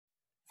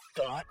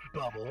Thought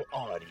Bubble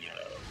Audio.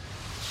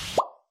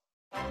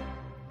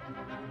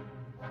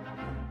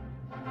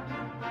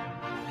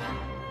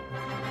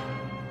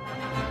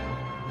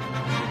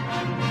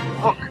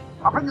 Look,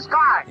 up in the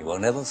sky! You will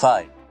never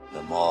find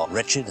the more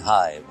wretched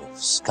hive of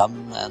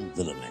scum and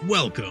villainy.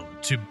 Welcome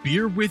to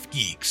Beer with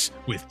Geeks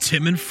with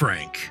Tim and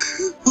Frank.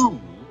 Who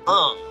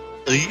are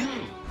you?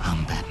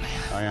 I'm Batman.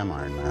 I am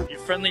Iron Man. Your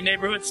friendly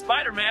neighborhood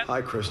Spider-Man.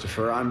 Hi,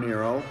 Christopher. I'm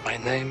Nero. My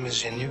name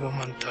is Inigo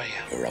Montoya.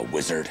 You're a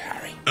wizard,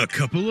 Harry. A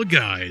couple of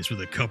guys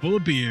with a couple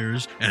of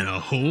beers and a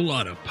whole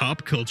lot of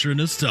pop culture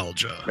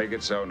nostalgia. Make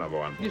it so, number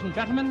one. Ladies and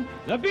gentlemen,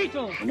 the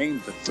Beatles.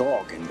 Named the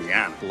dog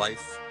Indiana.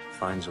 Life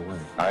finds a way.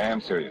 I am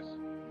serious.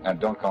 And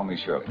don't call me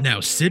Shirley. Now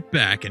sit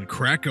back and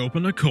crack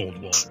open a cold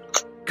one,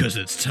 because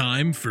it's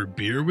time for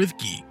Beer with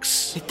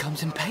Geeks. It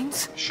comes in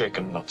paints.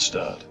 Shaken, not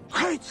stirred.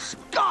 Great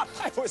Scott!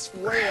 I was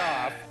way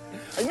off.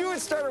 I knew it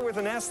started with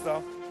an S,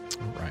 though.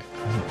 Right.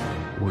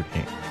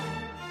 Working.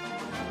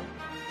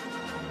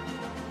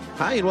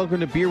 Hi, and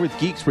welcome to Beer with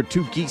Geeks, where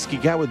two geeks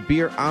geek out with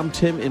beer. I'm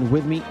Tim, and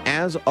with me,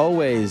 as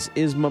always,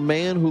 is my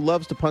man who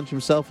loves to punch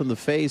himself in the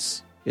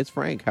face. It's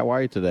Frank. How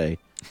are you today?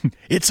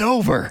 It's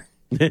over.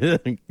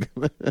 Do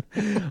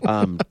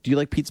you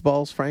like pizza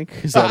balls, Frank?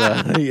 Is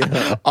that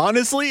yeah.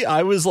 Honestly,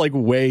 I was like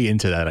way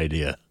into that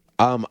idea.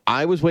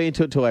 I was way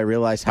into it until I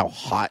realized how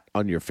hot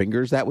on your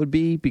fingers that would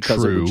be,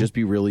 because it would just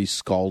be really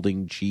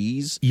scalding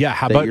cheese. Yeah,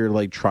 how that about you're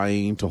like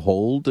trying to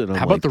hold? And I'm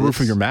how about like, the roof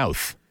of your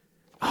mouth?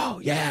 Oh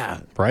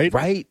yeah,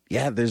 right.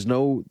 Yeah, there's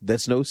no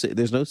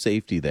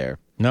safety there.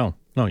 No,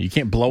 you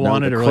can't blow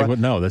on it or like what?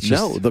 No, that's just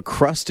no. The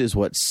crust is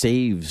what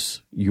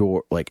saves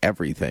your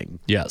everything.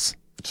 Yes.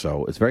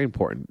 So it's very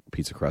important,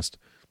 pizza crust.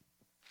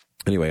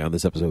 Anyway, on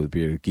this episode of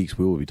Beer Geeks,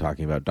 we will be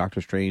talking about Doctor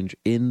Strange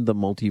in the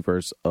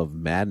Multiverse of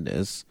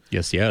Madness.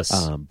 Yes.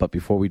 But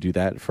before we do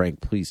that,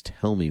 Frank, please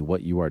tell me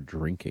what you are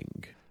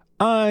drinking.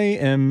 I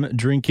am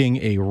drinking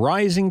a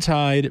Rising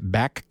Tide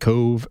Back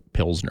Cove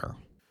Pilsner.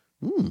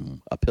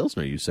 A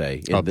Pilsner, you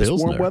say? In A this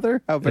Pilsner. warm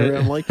weather? How very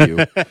unlike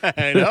you.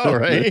 I know,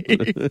 right?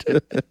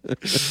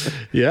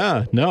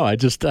 Yeah, no, I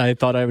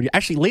thought I would.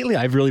 Actually, lately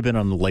I've really been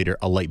on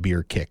a light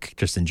beer kick,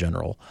 just in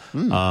general.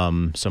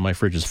 So my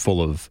fridge is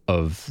full of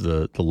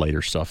the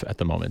lighter stuff at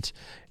the moment.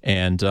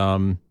 And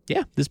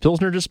this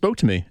Pilsner just spoke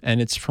to me,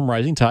 and it's from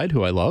Rising Tide,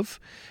 who I love.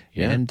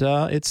 Yeah. And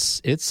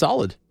it's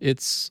solid.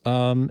 It's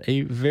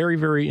a very,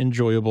 very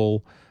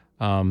enjoyable,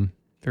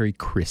 very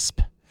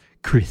crisp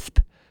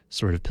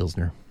sort of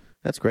Pilsner.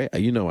 That's great.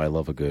 You know I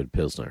love a good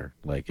Pilsner.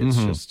 Like, it's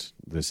just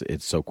this.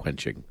 It's so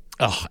quenching.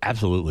 Oh,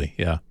 absolutely.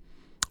 Yeah.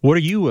 What are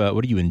you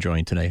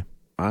enjoying today?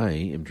 I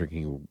am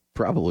drinking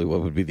probably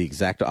what would be the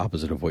exact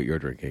opposite of what you're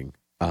drinking.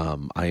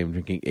 I am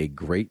drinking a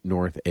Great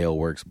North Ale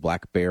Works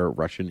Black Bear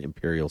Russian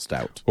Imperial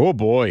Stout. Oh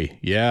boy,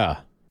 yeah.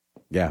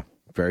 Yeah,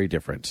 very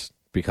different.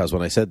 Because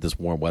when I said this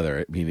warm weather,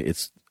 I mean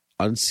it's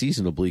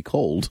unseasonably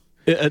cold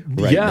right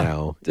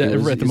now.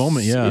 At the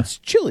moment, yeah, it's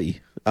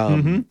chilly.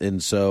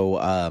 And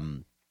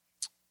so.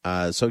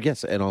 So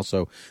yes, and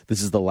also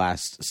this is the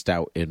last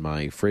stout in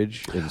my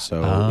fridge, and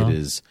so it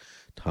is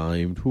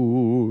time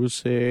to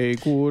say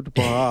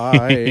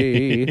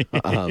goodbye.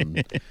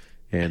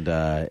 And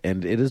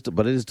it is,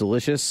 but it is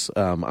delicious.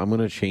 I'm going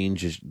to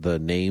change the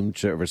name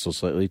ever so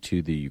slightly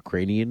to the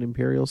Ukrainian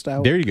Imperial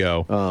Stout. There you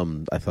go.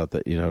 I thought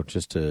that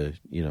just to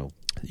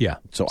yeah,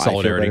 so solidarity.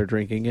 I feel better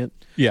drinking it.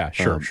 Yeah,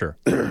 sure.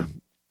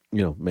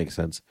 Makes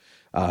sense.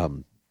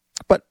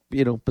 But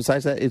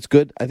besides that, it's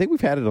good. I think we've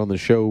had it on the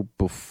show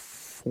before.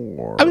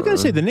 I was going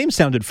to say the name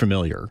sounded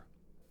familiar.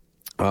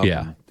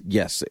 Yeah.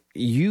 Yes,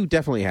 you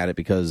definitely had it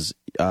because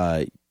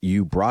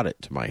you brought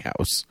it to my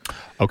house.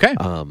 Okay.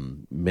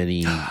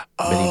 Many moons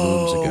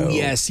ago.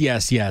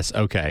 Yes.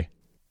 Okay.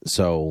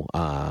 So,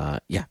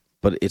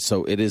 but it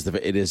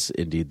is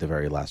indeed the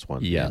very last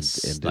one.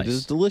 Yes, and nice. It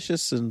is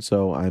delicious, and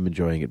so I'm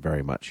enjoying it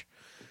very much.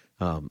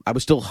 I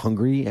was still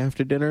hungry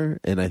after dinner,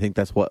 and I think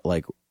that's what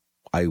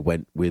I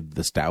went with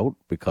the stout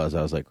because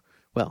I was like,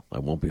 well, I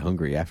won't be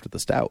hungry after the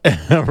stout.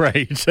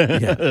 Right.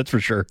 Yeah. That's for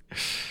sure.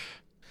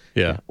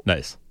 Yeah.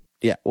 Nice.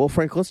 Yeah. Well,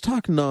 Frank, let's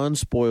talk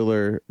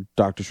non-spoiler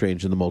Doctor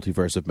Strange in the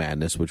Multiverse of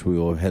Madness, which we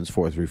will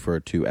henceforth refer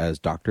to as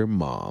Dr.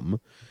 Mom.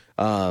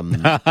 Or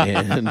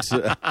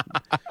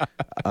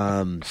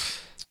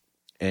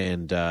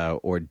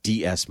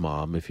DS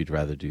Mom if you'd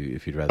rather do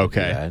that.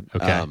 Okay.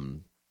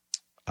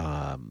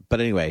 But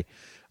anyway,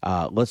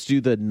 let's do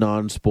the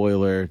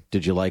non-spoiler.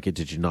 Did you like it?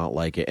 Did you not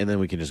like it? And then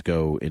we can just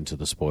go into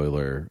the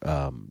spoiler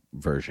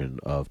version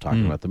of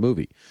talking about the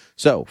movie.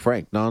 So,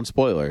 Frank,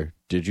 non-spoiler.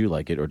 Did you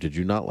like it or did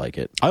you not like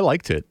it? I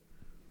liked it.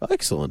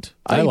 Excellent.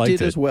 I liked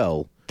did it as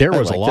well. There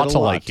was a lot to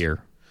like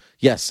here.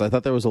 Yes, I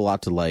thought there was a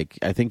lot to like.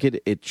 I think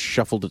it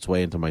shuffled its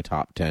way into my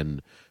top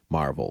 10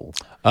 Marvel.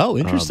 Oh,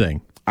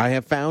 interesting. I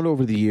have found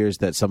over the years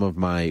that some of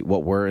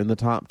what were in the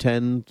top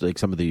 10, like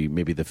some of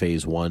maybe the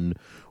phase 1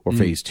 or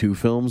phase 2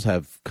 films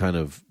have kind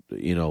of,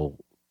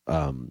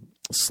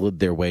 slid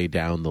their way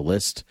down the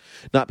list.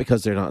 Not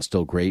because they're not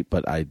still great,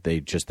 but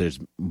there's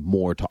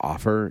more to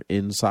offer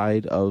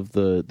inside of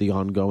the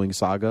ongoing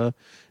saga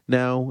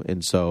now.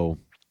 And so,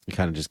 you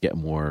kind of just get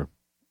more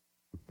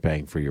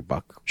bang for your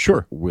buck.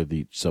 Sure. With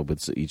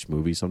each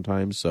movie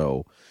sometimes.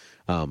 So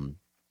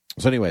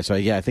anyway,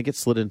 yeah, I think it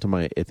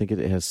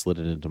has slid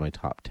into my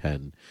top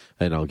 10,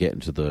 and I'll get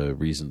into the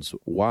reasons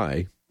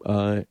why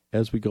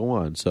as we go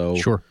on. So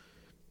sure.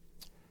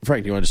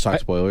 Frank, do you want to just talk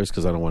spoilers?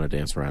 Because I don't want to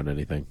dance around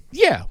anything.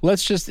 Yeah, we're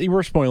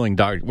spoiling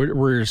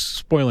we're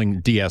spoiling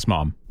DS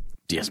Mom.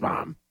 DS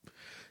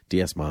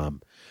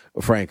Mom.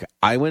 Frank,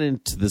 I went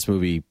into this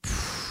movie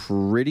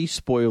pretty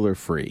spoiler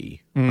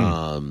free.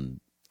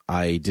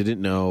 I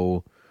didn't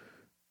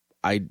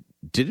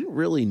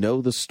really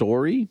know the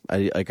story.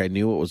 I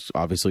knew it was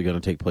obviously going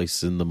to take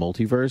place in the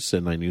multiverse,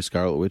 and I knew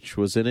Scarlet Witch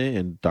was in it,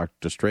 and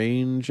Doctor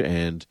Strange,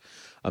 and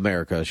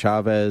America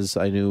Chavez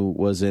I knew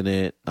was in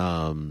it.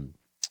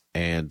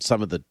 And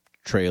some of the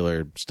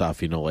trailer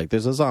stuff, like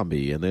there's a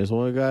zombie, and there's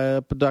one guy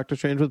up, Doctor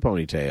Strange with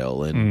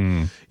ponytail,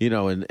 and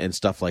and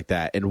stuff like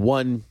that. And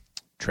one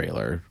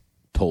trailer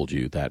told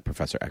you that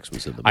Professor X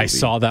was in the movie. I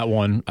saw that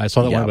one. I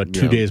saw that one about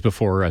 2 days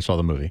before I saw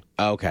the movie.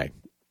 Okay,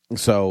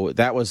 so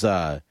that was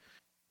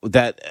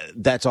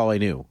that's all I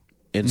knew,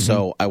 and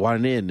so I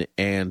went in,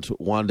 and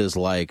Wanda's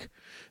like,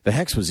 the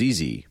hex was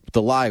easy, but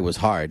the lie was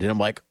hard, and I'm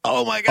like,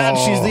 oh my god,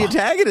 she's the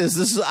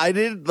antagonist.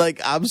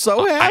 I'm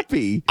so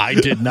happy. I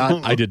did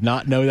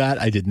not know that.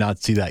 I did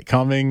not see that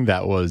coming.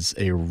 That was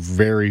a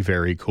very,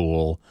 very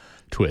cool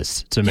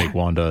twist to make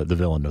Wanda the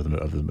villain of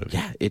the movie.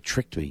 Yeah, it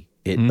tricked me.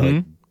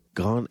 It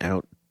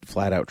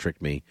flat out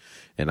tricked me,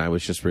 and I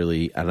was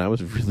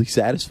really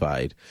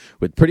satisfied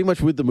with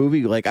the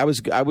movie. Like I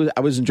was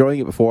enjoying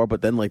it before,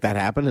 but then like that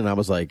happened, and I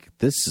was like,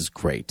 this is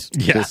great.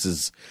 Yeah.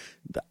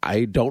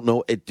 I don't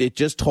know. It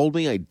just told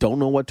me I don't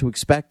know what to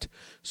expect,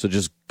 so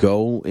just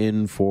go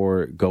in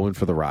for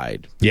the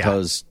ride. Yeah.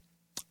 Because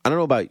I don't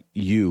know about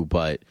you,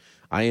 but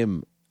I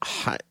am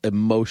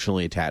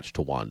emotionally attached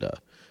to Wanda.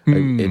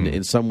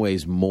 In some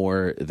ways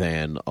more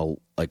than a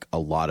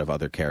lot of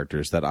other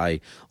characters that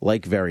I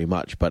like very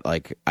much, but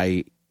like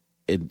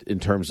in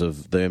terms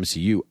of the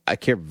MCU, I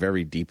care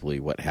very deeply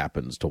what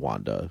happens to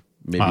Wanda.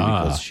 Maybe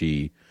because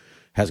she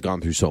has gone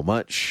through so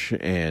much,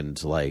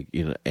 and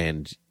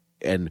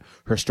and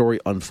her story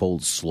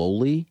unfolds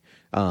slowly.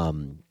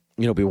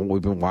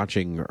 We've been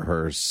watching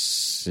her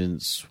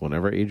since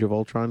whenever Age of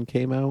Ultron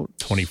came out.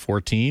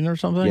 2014 or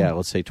something? Yeah,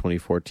 let's say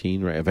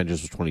 2014, right?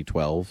 Avengers was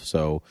 2012,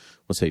 so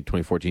let's say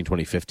 2014,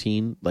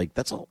 2015. Like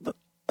that's a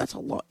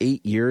lot.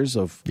 8 years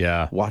of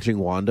watching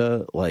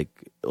Wanda like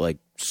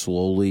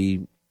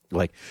slowly.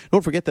 Like,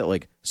 don't forget that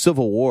like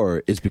Civil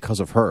War is because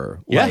of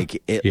her. Yeah.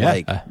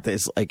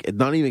 There's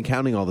not even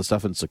counting all the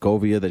stuff in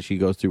Sokovia that she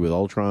goes through with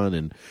Ultron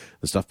and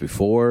the stuff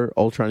before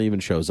Ultron even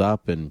shows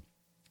up, and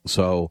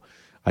so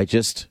I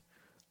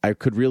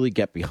could really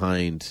get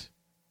behind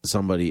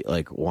somebody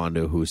like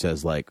Wanda who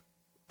says like,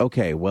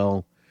 okay,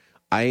 well,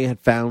 I had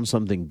found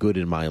something good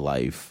in my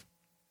life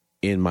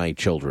in my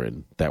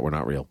children that were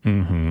not real.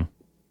 Mm-hmm.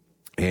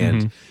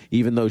 And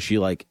even though she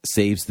like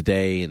saves the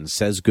day and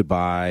says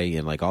goodbye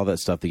and like all that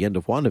stuff, the end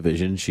of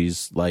WandaVision,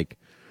 she's like,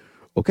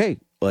 okay,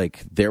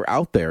 like they're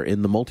out there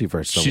in the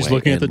multiverse somewhere. She's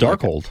looking at the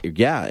Darkhold.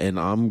 Yeah, and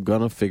I'm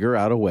going to figure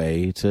out a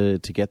way to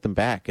get them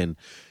back. And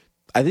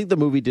I think the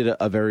movie did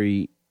a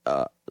very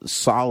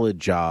solid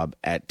job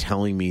at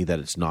telling me that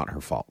it's not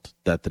her fault,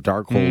 that the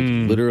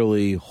Darkhold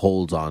literally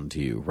holds on to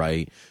you,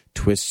 right?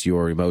 Twists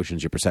your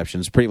emotions, your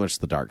perceptions, pretty much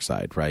the dark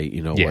side, right?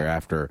 Where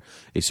after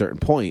a certain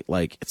point,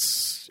 like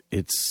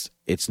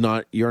it's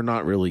not, you're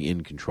not really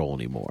in control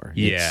anymore.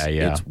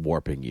 It's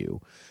warping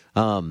you.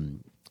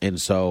 And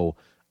so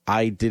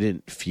I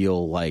didn't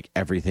feel like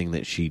everything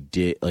that she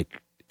did,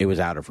 like it was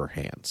out of her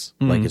hands.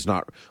 Like it's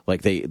not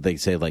like they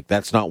say like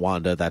that's not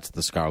Wanda, that's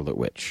the Scarlet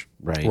Witch,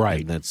 right?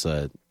 Right. And that's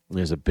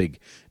there's a big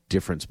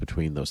difference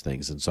between those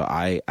things, and so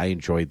I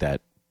enjoyed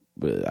that.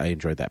 I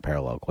enjoyed that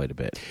parallel quite a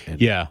bit.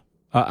 And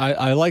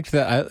I liked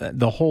that.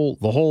 The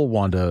whole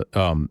Wanda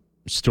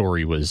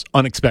story was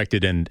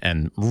unexpected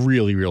and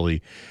really,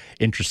 really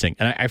interesting.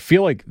 And I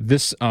feel like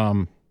this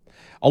a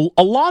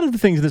lot of the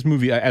things in this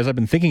movie, as I've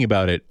been thinking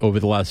about it over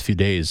the last few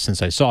days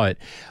since I saw it,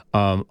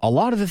 a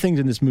lot of the things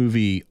in this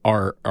movie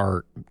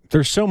are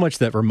there's so much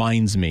that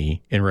reminds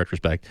me in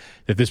retrospect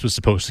that this was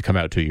supposed to come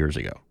out 2 years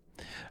ago.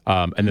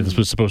 And that this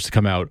was supposed to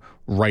come out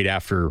right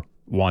after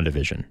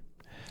WandaVision.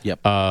 Yep.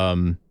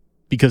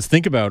 Because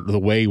think about the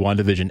way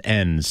WandaVision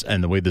ends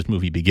and the way this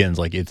movie begins.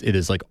 Like it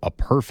is like a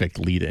perfect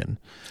lead-in.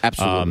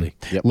 Absolutely.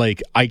 Yep.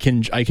 Like I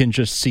can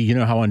just see,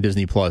 how on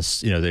Disney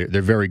Plus, they're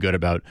very good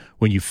about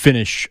when you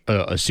finish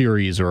a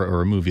series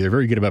or a movie, they're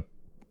very good about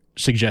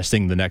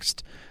suggesting the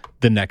next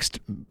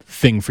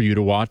thing for you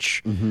to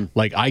watch.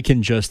 Like I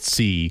can just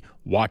see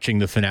watching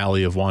the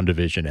finale of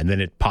WandaVision, and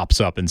then it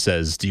pops up and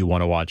says, "Do you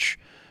want to watch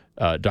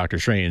Doctor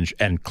Strange?"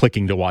 and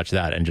clicking to watch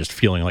that and just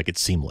feeling like it's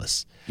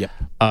seamless. Yep.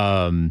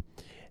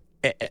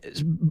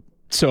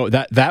 So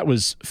that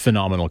was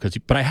phenomenal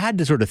but I had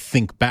to sort of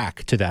think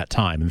back to that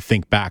time and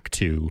think back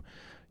to,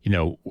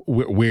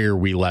 where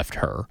we left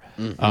her,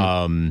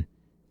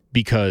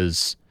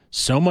 because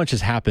so much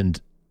has happened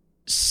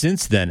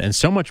since then, and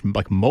so much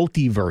like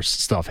multiverse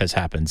stuff has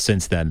happened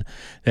since then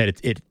that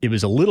it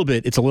was a little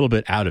bit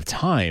out of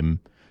time,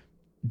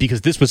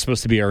 because this was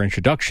supposed to be our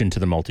introduction to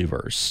the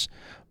multiverse.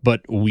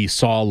 But we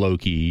saw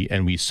Loki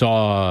and we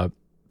saw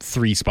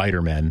 3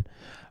 Spider-Men.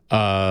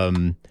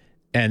 And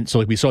so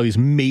like we saw these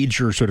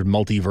major sort of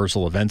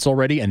multiversal events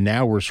already, and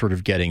now we're sort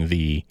of getting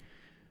the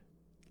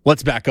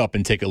let's back up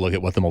and take a look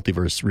at what the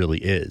multiverse really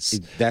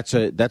is. That's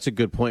a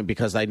good point,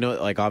 because I know,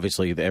 like,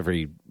 obviously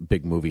every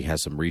big movie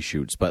has some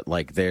reshoots, but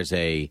like there's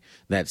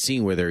that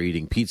scene where they're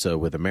eating pizza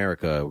with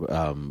America.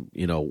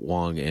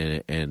 Wong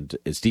and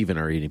Steven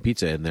are eating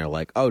pizza, and they're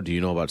like, "Oh, do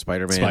you know about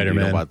Spider-Man? Do you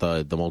know about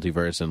the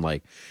multiverse?" And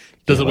like,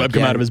 does the web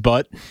come out of his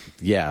butt?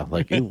 Yeah,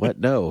 like what?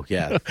 No,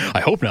 yeah. I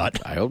hope not.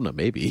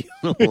 Maybe.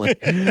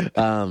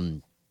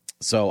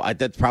 So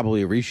that's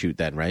probably a reshoot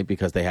then, right?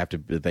 Because they have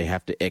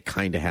to. It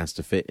kind of has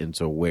to fit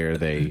into where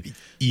they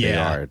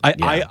are.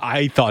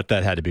 I thought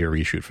that had to be a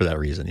reshoot for that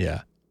reason.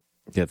 Yeah.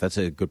 Yeah, that's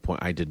a good point.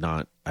 I did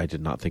not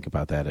think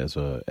about that as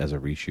a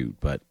reshoot,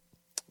 but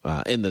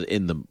in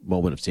the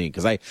moment of seeing,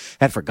 because I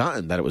had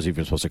forgotten that it was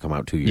even supposed to come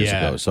out 2 years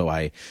ago. So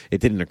it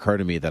didn't occur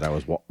to me that I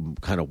was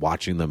kind of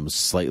watching them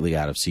slightly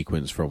out of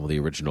sequence from the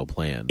original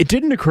plan. It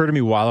didn't occur to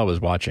me while I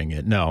was watching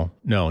it. No,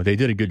 they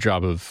did a good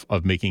job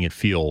of making it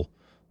feel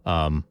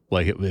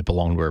like it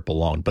belonged where it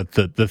belonged. But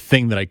the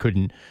thing that I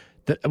couldn't,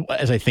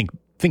 as I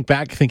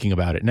thinking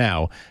about it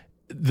now,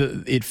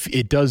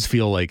 it does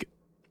feel like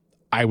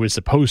I was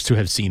supposed to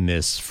have seen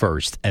this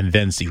first and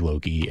then see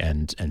Loki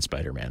and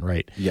Spider-Man,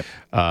 right? Yep.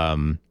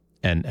 And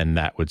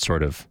that would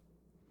sort of.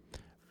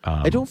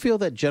 I don't feel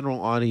that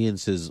general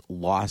audiences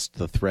lost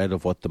the thread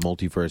of what the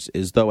multiverse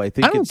is, though. I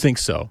don't think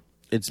so.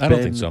 I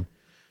don't think so.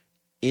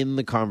 In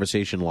the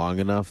conversation long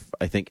enough,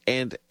 I think,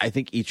 and I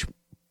think each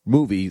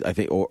movie,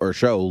 or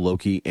show,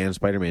 Loki and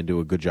Spider-Man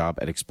do a good job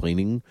at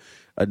explaining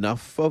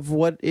enough of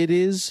what it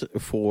is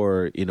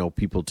for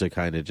people to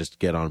kind of just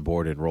get on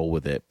board and roll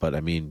with it. But I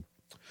mean,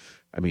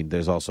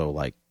 there's also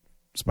like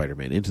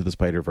Spider-Man Into the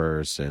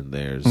Spider-Verse, and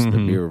there's the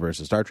Mirrorverse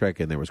of Star Trek,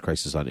 and there was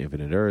Crisis on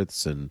Infinite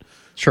Earths, and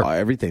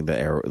everything that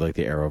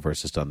the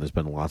Arrowverse has done. There's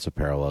been lots of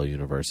parallel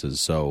universes.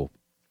 So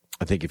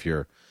I think if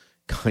you're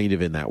kind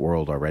of in that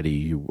world already,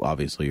 you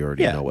obviously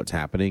already know what's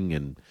happening,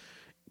 and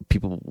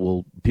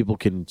people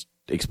can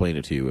explain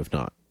it to you if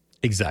not.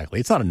 Exactly.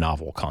 It's not a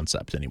novel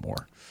concept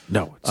anymore.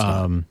 No, it's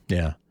not.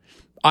 Yeah.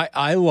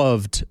 I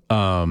loved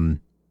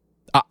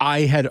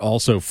I had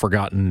also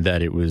forgotten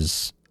that it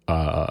was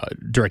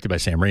directed by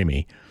Sam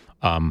Raimi.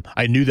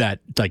 I knew that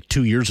like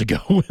 2 years ago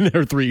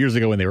or 3 years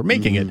ago when they were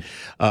making it.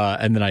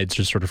 And then I had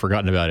just sort of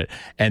forgotten about it.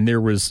 And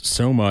there was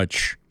so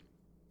much,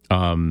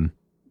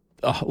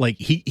 like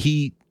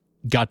he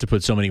got to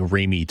put so many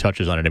Raimi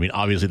touches on it. I mean,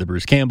 obviously the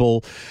Bruce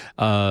Campbell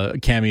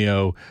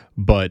cameo,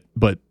 but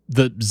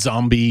the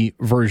zombie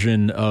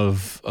version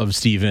of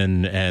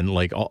Steven, and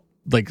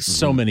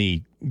so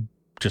many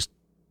just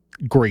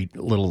great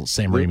little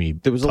Sam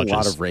Raimi. There was touches. A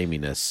lot of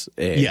Raiminess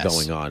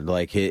going on.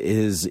 Like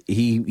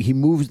he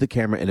moves the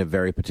camera in a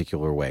very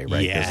particular way,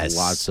 right? Yes. There's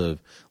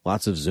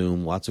lots of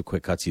zoom, lots of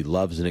quick cuts. He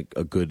loves a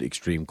good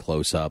extreme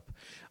close up.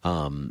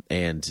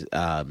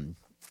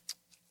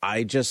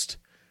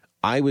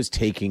 I was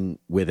taking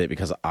with it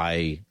because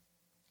I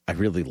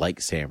really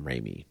like Sam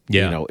Raimi.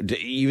 Yeah.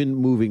 Even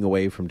moving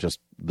away from just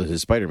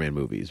his Spider-Man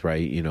movies,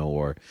 right?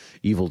 Or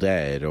Evil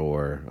Dead,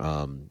 or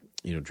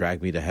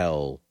Drag Me to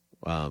Hell.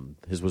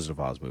 His Wizard of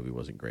Oz movie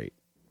wasn't great,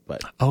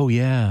 but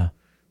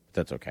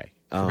that's okay.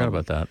 Forgot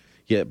about that.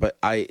 Yeah,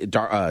 but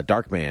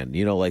Darkman.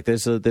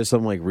 There's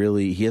some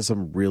he has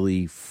some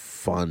really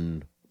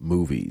fun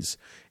movies,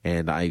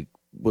 and I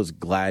was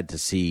glad to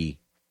see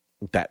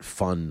that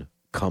fun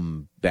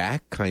come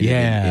back kind of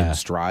in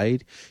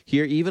stride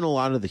here. Even a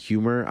lot of the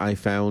humor I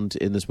found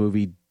in this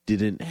movie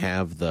didn't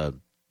have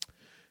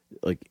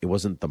it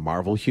wasn't the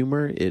Marvel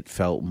humor. It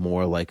felt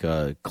more like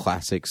a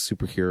classic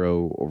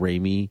superhero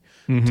Raimi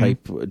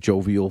type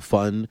jovial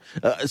fun.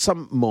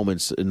 Some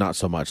moments, not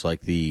so much,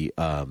 like the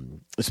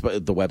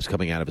webs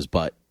coming out of his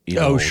butt.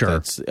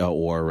 Sure.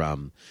 Or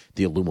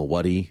the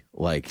Illumawati.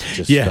 I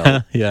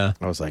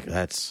was like,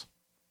 that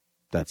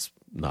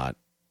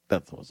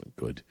wasn't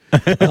good.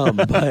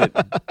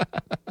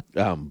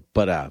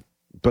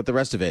 But the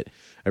rest of it,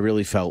 I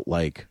really felt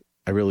like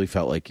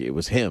it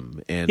was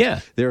him.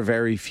 And there are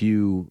very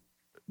few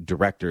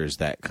directors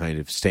that kind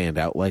of stand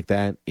out like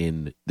that.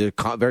 They're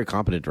very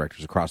competent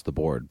directors across the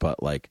board, but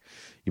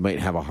you might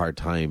have a hard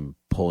time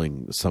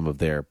pulling some of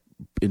their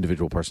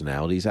individual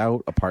personalities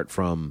out. Apart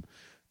from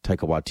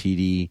Taika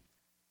Waititi,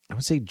 I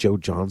would say Joe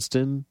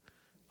Johnston.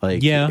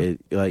 You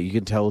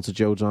can tell it's a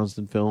Joe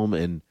Johnston film,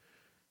 and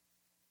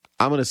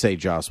I'm going to say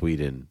Joss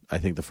Whedon. I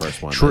think the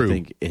first one. True. I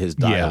think his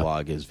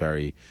dialogue is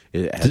very.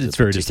 It's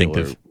very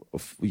distinctive.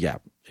 Yeah,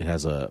 it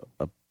has a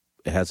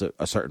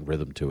certain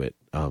rhythm to it.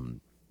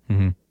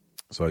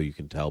 So you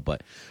can tell.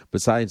 But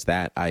besides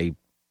that, I'm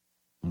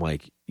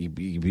you'd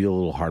be a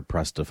little hard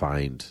pressed to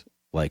find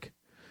Kenneth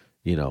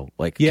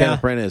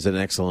Branagh is an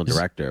excellent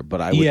director,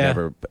 but I would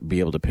never be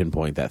able to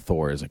pinpoint that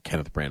Thor is a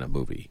Kenneth Branagh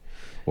movie.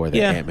 or that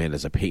Ant-Man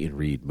is a Peyton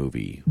Reed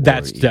movie.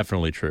 That's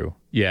definitely true.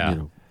 Yeah. You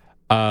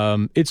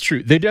know. It's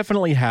true. They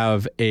definitely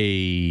have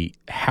a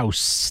house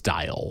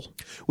style,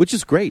 which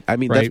is great. I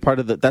mean, right?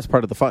 that's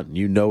part of the fun.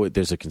 You know,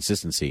 there's a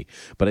consistency,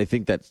 but I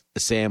think that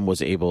Sam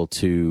was able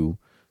to.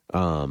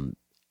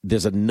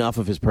 There's enough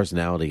of his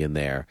personality in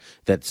there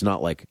that's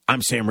not like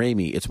I'm Sam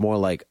Raimi. It's more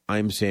like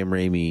I'm Sam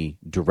Raimi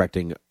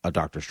directing a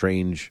Doctor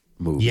Strange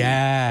movie.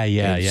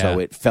 Yeah. So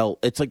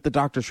it's like the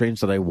Doctor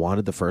Strange that I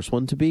wanted the first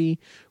one to be,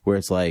 where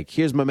it's like,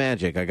 here's my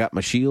magic. I got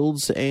my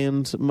shields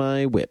and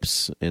my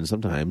whips, and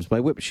sometimes my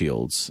whip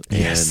shields.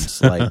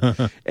 Yes.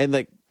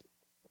 And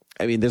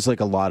I mean, there's like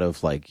a lot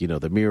of like, you know,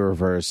 the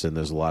Mirrorverse, and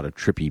there's a lot of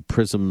trippy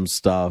prism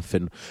stuff,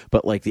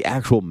 but like the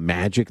actual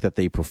magic that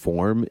they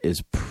perform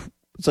it's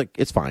like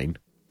it's fine.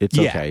 It's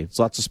okay. It's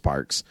lots of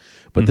sparks.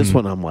 But this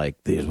one, I'm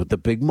like, there's with the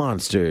big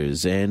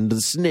monsters and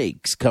the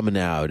snakes coming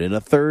out and a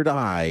third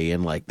eye.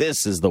 And like,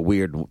 this is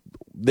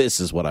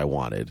what I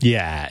wanted.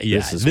 Yeah.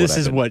 This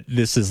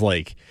is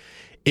like,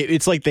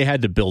 it's like they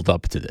had to build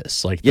up to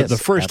this. Like the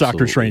first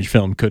Doctor Strange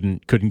film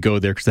couldn't go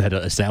there because they had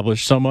to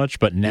establish so much.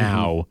 But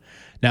now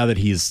that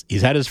he's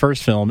had his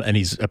first film and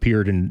he's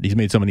appeared and he's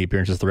made so many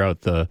appearances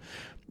throughout the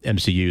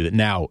MCU that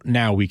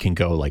now we can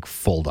go like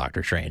full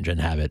Doctor Strange and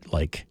have it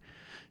like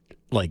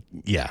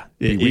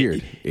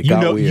weird.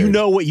 You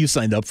know what you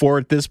signed up for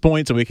at this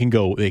point, so they can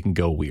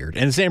go weird.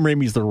 And Sam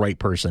Raimi's the right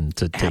person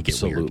to take it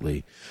weird.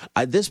 Absolutely.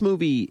 This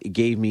movie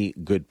gave me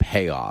good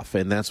payoff,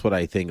 and that's what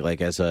I think.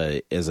 Like as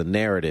a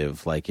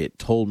narrative, like it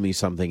told me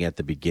something at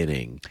the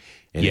beginning,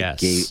 and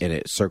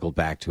it circled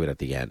back to it at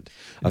the end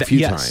a few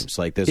times.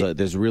 Like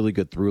there's really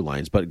good through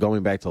lines, but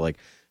going back to like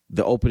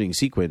the opening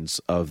sequence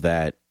of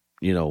that,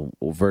 you know,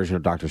 version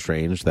of Doctor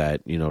Strange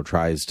that, you know,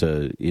 tries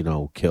to, you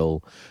know,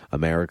 kill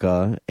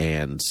America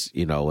and,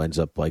 you know, ends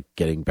up like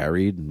getting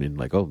buried and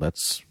like, oh,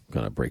 that's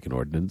gonna break an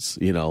ordinance,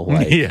 you know,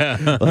 like,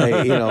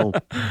 like, you know,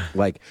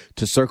 like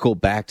to circle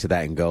back to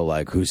that and go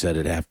like, who said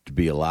it'd have to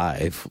be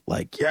alive?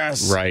 Like,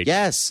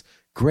 yes,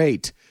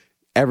 great,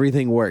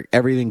 everything worked,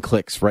 everything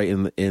clicks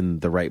right in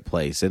the right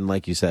place, and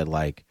like you said,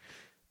 like,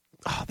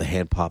 oh, the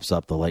hand pops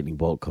up, the lightning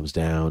bolt comes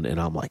down, and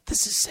I'm like,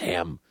 this is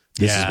Sam.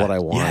 This is what I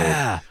wanted.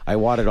 Yeah. I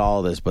wanted all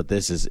of this, but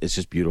it's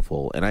just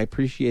beautiful. And I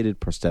appreciated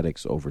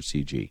prosthetics over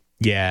CG.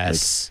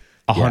 Yes.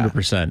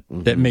 100%.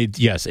 That made,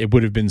 it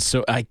would have been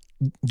so,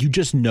 you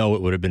just know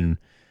it would have been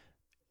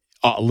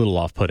a little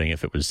off-putting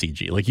if it was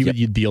CG. Like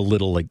you'd be a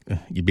little like,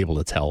 you'd be able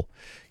to tell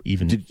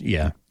even.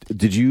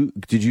 Did you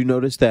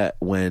notice that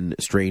when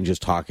Strange is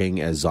talking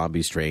as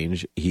Zombie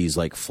Strange, he's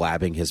like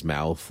flapping his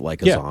mouth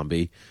like a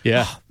zombie?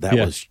 Yeah. That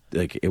was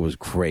like, it was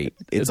great.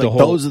 It's like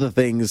those are the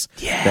things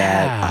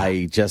that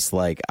I just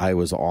like, I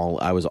was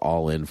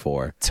all in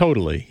for.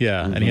 Totally.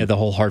 Yeah. And he had the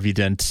whole Harvey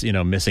Dent, you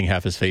know, missing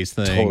half his face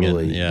thing.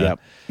 Totally. And, Yep.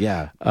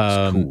 Yeah. It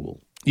was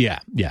cool. Yeah.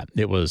 Yeah.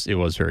 It was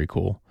very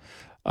cool.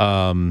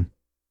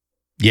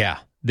 Yeah.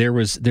 There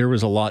was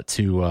a lot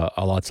to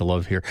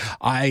love here.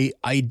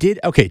 I did.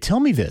 Okay, tell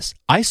me this.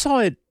 I saw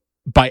it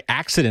by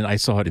accident. I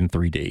saw it in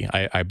 3D.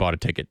 I bought a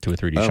ticket to a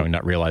 3D showing,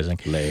 not realizing.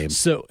 Lame.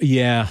 So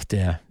yeah.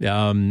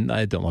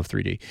 I don't love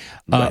 3D.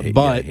 But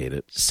I hate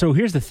it. So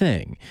here's the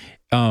thing.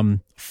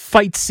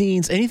 Fight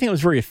scenes, anything that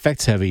was very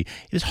effects heavy,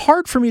 it's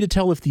hard for me to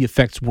tell if the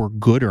effects were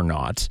good or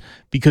not,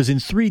 because in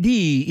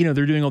 3D, you know,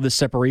 they're doing all this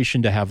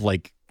separation to have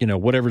like, you know,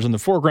 whatever's in the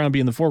foreground be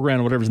in the foreground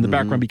and whatever's in the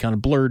background be kind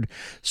of blurred.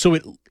 So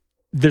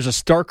there's a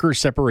starker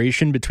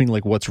separation between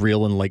like what's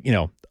real and like, you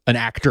know, an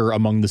actor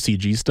among the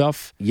CG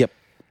stuff. Yep.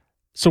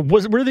 So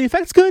were the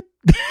effects good?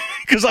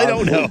 Because I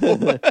don't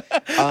know.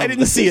 I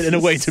didn't see it in a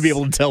way to be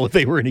able to tell if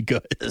they were any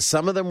good.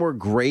 Some of them were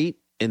great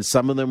and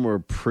some of them were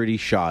pretty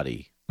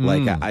shoddy.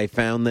 Like I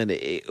found that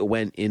it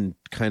went in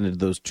kind of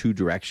those two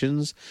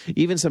directions.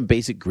 Even some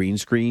basic green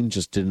screen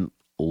just didn't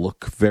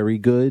look very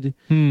good.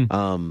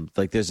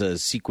 Like there's a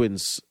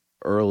sequence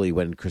early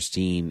when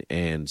Christine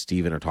and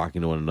Steven are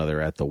talking to one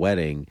another at the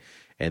wedding,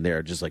 and there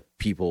are just like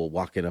people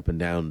walking up and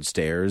down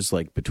stairs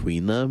like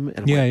between them,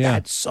 and I'm like,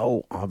 that's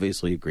so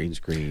obviously a green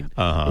screen.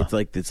 It's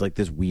like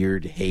this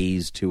weird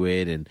haze to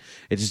it, and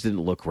it just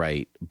didn't look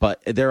right.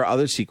 But there are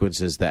other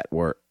sequences that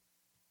were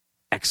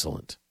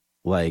excellent.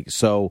 Like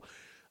so,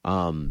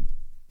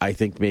 I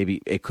think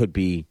maybe it could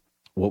be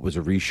what was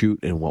a reshoot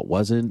and what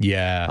wasn't.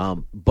 Yeah.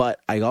 But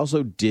I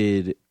also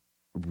did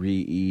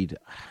read,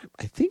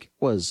 I think it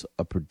was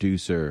a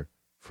producer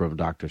from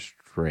Doctor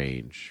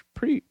Strange,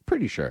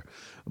 pretty sure,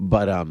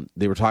 but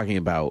they were talking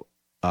about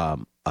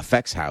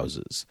effects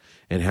houses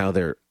and how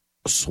they're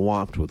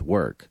swamped with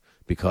work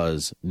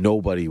because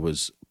nobody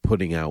was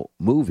putting out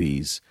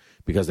movies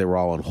because they were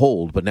all on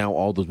hold. But now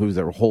all those movies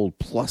that were hold,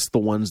 plus the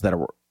ones that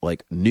are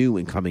like new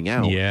and coming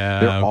out,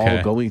 they're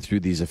all going through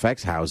these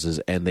effects houses,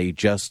 and they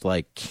just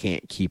like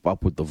can't keep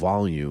up with the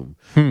volume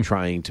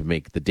trying to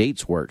make the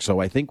dates work. So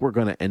I think we're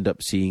going to end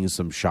up seeing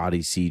some shoddy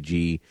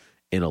CG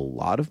in a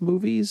lot of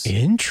movies.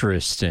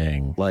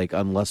 Interesting. Like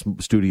unless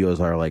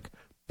studios are like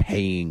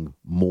paying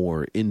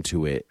more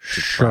into it.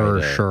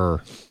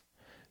 Sure.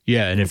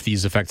 Yeah, and if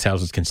these effects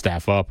houses can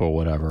staff up or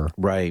whatever.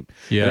 Right.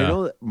 Yeah. And I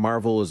know that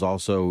Marvel is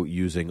also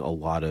using a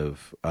lot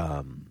of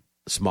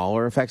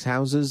smaller effects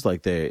houses.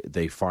 Like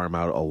they farm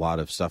out a lot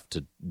of stuff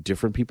to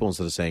different people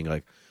instead of saying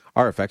like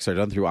our effects are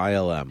done through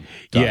ILM.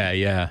 Done.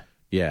 Yeah.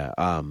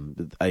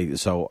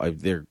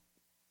 They're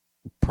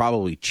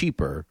probably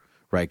cheaper,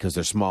 right? Because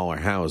they're smaller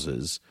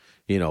houses,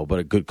 but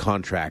a good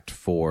contract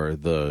for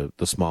the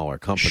smaller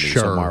company.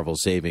 Sure. So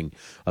Marvel's saving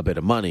a bit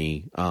of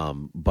money,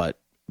 but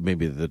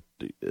maybe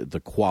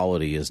the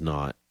quality is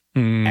not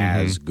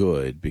as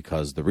good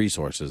because the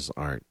resources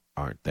aren't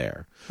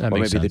there. That or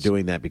maybe makes they're sense.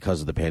 doing that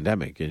because of the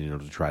pandemic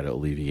and to try to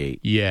alleviate.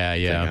 Yeah.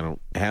 I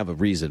don't have a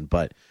reason,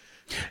 but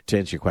to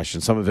answer your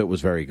question, some of it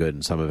was very good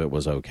and some of it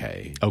was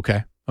okay.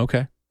 Okay.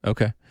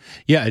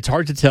 Yeah, it's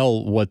hard to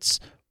tell like,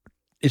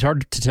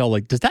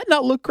 does that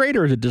not look great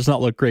or does it does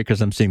not look great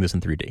because I'm seeing this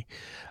in 3D?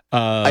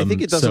 I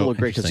think it doesn't look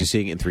great because you're interesting.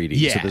 seeing it in 3D.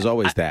 Yeah, so there's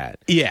always that.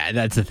 Yeah,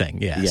 that's the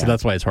thing. Yeah. So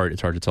that's why it's hard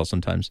to tell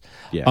sometimes.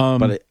 Yeah,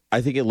 but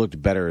I think it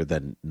looked better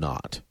than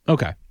not.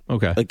 Okay.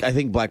 Like I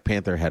think Black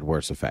Panther had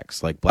worse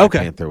effects. Like Black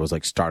Panther was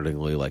like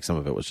startlingly like some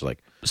of it was just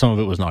like some of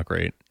it was not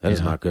great. That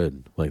is not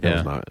good. Like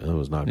that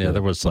was not good. Yeah,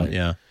 there was some.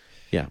 Yeah.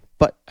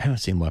 But I haven't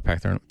seen Black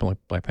Panther in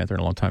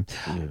a long time.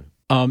 Yeah.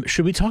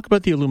 Should we talk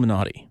about the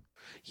Illuminati?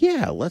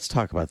 Yeah, let's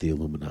talk about the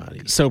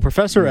Illuminati. So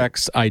Professor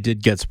X, I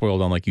did get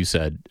spoiled on, like you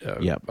said.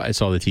 Yeah, I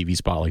saw the TV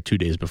spot like 2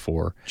 days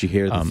before. Did you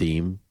hear the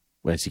theme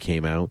as he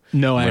came out?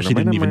 No, I actually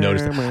didn't even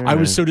notice that. I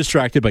was so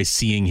distracted by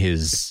seeing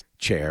his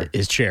chair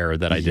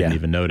that I didn't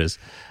even notice.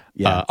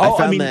 Yeah, I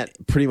found that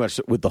pretty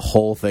much with the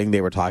whole thing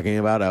they were talking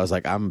about. I was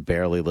like, I'm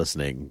barely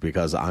listening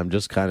because I'm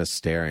just kind of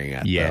staring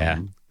at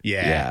them.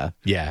 Yeah.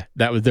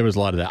 There was a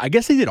lot of that. I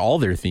guess they did all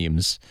their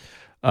themes.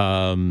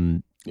 I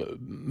mean,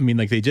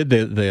 like they did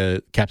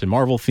the Captain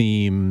Marvel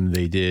theme.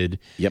 They did.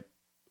 Yep.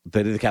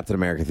 They did the Captain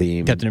America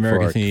theme.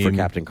 For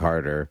Captain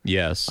Carter.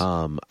 Yes.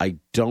 I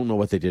don't know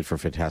what they did for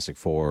Fantastic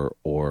Four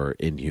or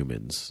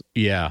Inhumans.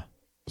 Yeah.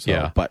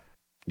 But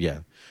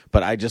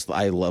I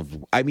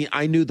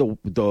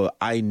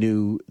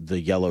knew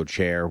the yellow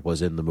chair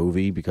was in the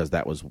movie because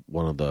that was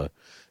it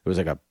was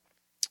like a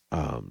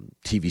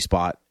TV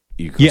spot.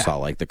 You saw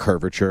like the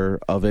curvature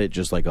of it,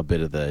 just like a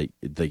bit of the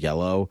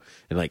yellow,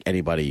 and like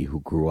anybody who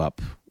grew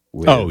up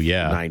with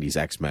 90s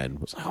X-Men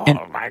was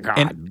like, my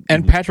God.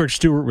 And Patrick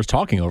Stewart was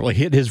talking over, like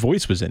his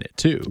voice was in it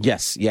too.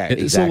 Yes, yeah,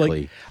 exactly. So,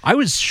 like, I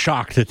was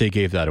shocked that they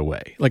gave that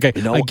away. Like I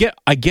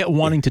get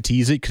wanting to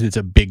tease it because it's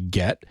a big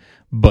get,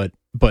 but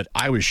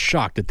I was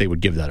shocked that they would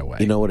give that away.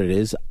 You know what it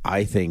is?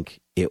 I think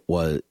it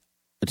was,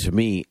 to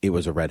me, it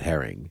was a red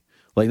herring.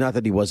 Like, not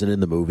that he wasn't in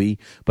the movie,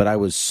 but I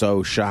was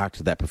so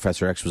shocked that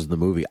Professor X was in the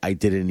movie. I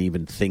didn't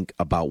even think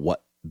about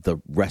what the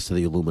rest of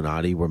the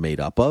Illuminati were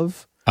made up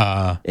of.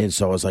 And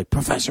so I was like,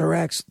 Professor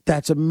X,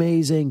 that's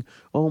amazing.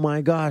 Oh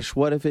my gosh,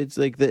 what if it's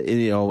like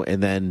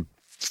and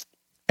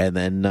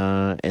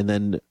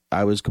then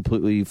I was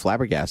completely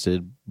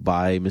flabbergasted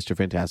by Mr.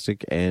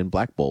 Fantastic and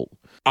Black Bolt.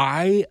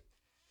 I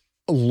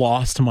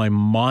lost my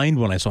mind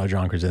when I saw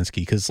John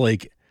Krasinski because,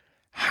 like,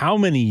 how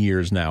many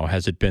years now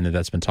has it been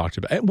that's been talked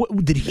about?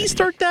 Did he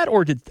start that,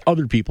 or did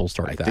other people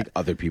start that? I think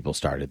other people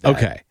started that.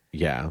 Okay,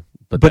 yeah,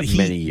 but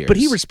many years. But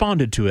he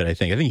responded to it. I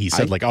think he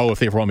said if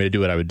they want me to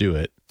do it, I would do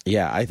it.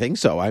 Yeah, I think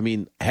so. I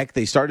mean, heck,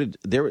 they started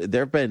there.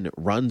 There have been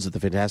runs of the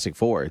Fantastic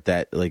Four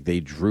that like they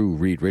drew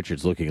Reed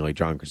Richards looking like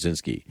John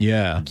Krasinski.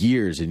 Yeah,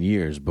 years and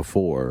years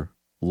before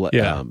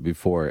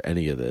before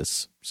any of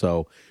this.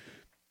 So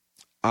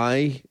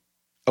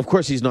of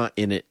course, he's not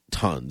in it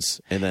tons,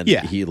 and then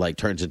he like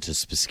turns into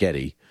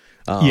spaghetti.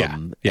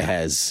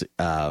 Has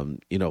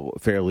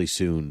fairly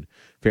soon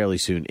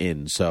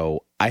in.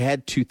 So I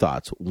had two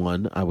thoughts.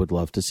 One, I would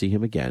love to see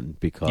him again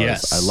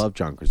because I love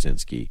John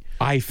Krasinski.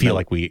 I feel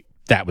like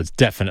that was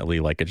definitely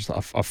like just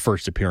a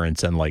first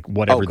appearance, and like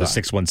whatever the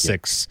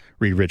 616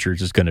 Reed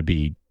Richards is going to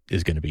be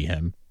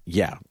him.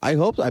 Yeah, I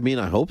hope. I mean,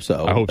 I hope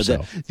so. I hope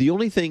so. The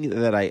only thing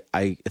that I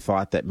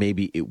thought that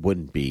maybe it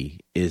wouldn't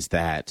be is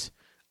that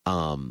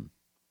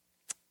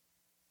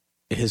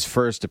his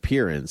first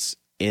appearance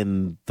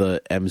in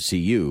the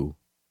MCU,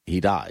 he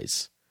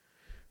dies.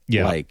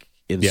 Yeah.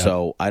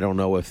 So I don't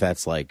know if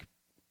that's like,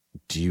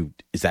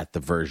 is that the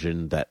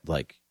version that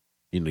like,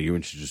 you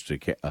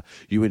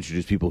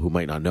introduce people who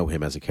might not know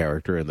him as a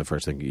character, and the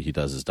first thing he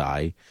does is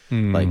die.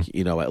 Like,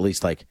 at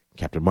least like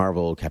Captain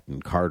Marvel,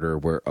 Captain Carter,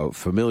 we're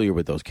familiar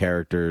with those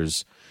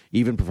characters.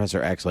 Even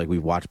Professor X, like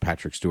we've watched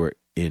Patrick Stewart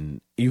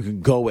you can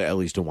go at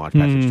least and watch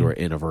Patrick Stewart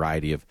in a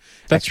variety of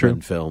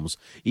X-Men films.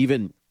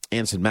 Even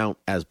Anson Mount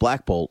as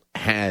Black Bolt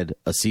had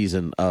a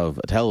season of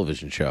a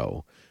television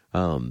show.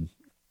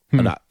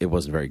 It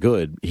wasn't very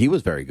good. He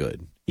was very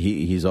good.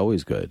 He's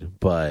always good.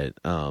 But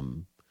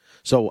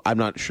so I'm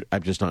not sure.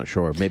 I'm just not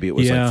sure. Maybe it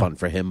was like fun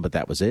for him, but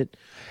that was it.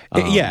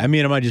 I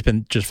mean, it might have just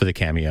been just for the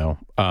cameo.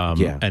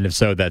 And if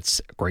so, that's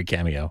a great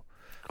cameo.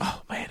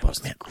 Oh man, it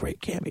was a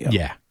great cameo.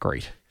 Yeah,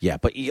 great. Yeah,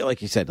 but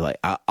like you said, like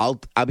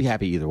I'll be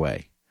happy either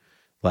way.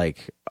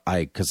 Like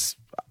because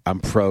I'm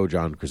pro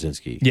John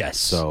Krasinski. Yes.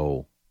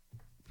 So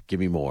give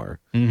me more.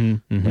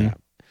 Mm-hmm. Yeah.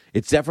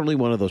 It's definitely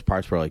one of those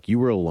parts where like you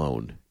were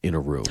alone in a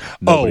room.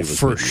 Nobody was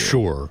for with you.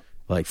 sure.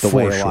 Like the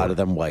way a lot of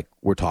them like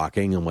were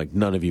talking, and like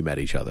none of you met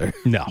each other.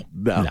 No,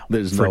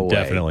 there's no way.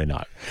 Definitely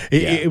not.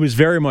 It was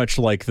very much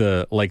like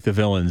the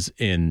villains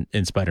in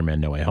Spider-Man: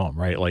 No Way Home,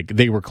 right? Like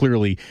they were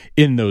clearly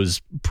in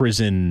those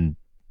prison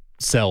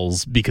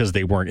cells because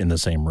they weren't in the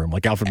same room.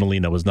 Like Alfred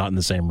Molina was not in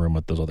the same room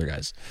with those other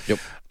guys. Yep.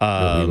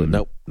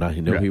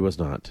 He was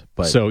not.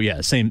 But so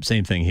yeah, same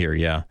thing here.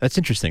 Yeah, that's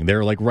interesting.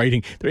 They're like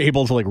they're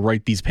able to like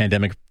write these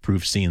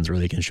pandemic-proof scenes where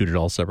they can shoot it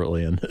all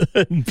separately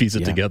and piece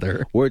it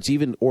together. Or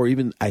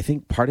even I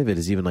think part of it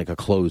is even like a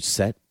closed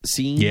set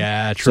scene.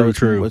 Yeah,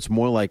 true. It's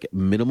more like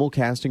minimal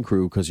cast and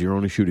crew because you're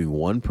only shooting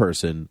one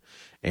person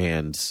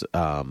and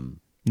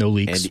no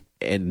leaks.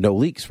 And no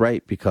leaks,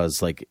 right?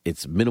 Because like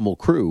it's minimal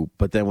crew,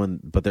 but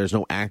there's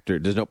no actor,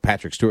 there's no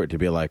Patrick Stewart to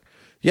be like,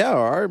 yeah,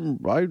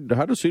 I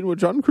had a scene with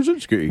John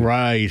Krasinski.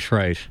 Right.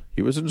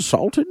 He was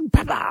insulting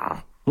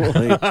Papa.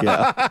 Like,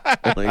 yeah.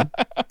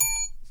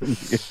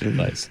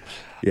 Nice.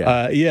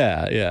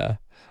 Yeah.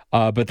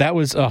 But that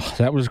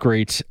was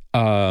great.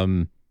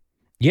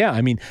 Yeah,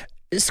 I mean,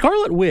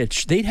 Scarlet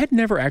Witch, they had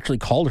never actually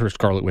called her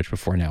Scarlet Witch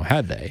before now,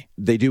 had they?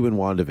 They do in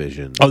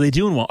WandaVision. Oh, they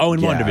do in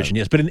WandaVision,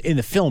 yes. But in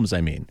the films,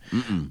 I mean.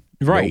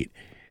 Right.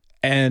 Nope.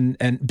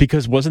 And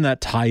because wasn't that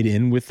tied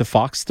in with the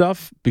Fox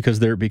stuff?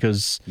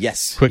 Because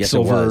yes,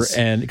 Quicksilver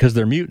and because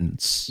they're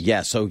mutants.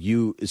 Yeah, so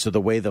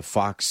the way the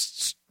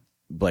Fox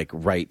like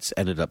rights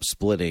ended up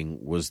splitting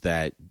was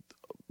that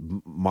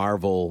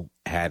Marvel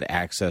had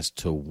access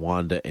to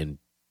Wanda and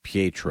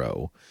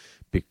Pietro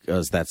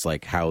because that's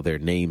like how their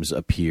names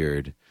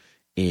appeared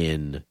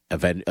in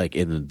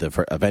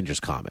the Avengers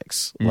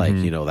comics. Like,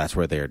 that's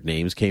where their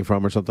names came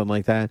from or something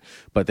like that.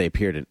 But they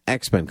appeared in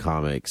X-Men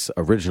comics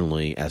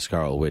originally as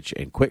Scarlet Witch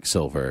and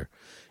Quicksilver.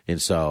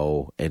 And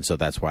so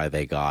that's why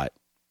they got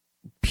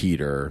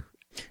Peter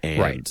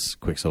and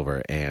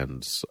Quicksilver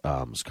and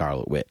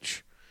Scarlet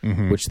Witch,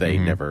 which they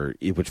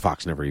which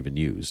Fox never even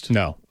used.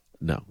 No.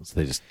 So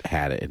they just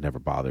had it and never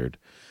bothered.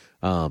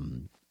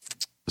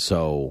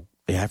 So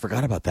yeah, I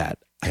forgot about that.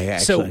 I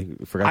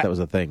forgot that was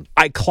a thing.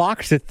 I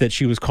clocked it that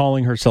she was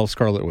calling herself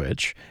Scarlet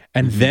Witch,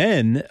 and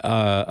then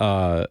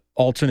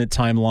alternate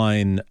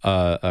timeline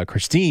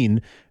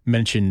Christine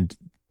mentioned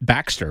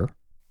Baxter.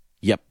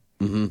 Yep.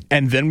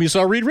 And then we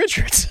saw Reed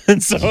Richards,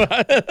 and so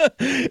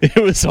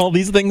it was all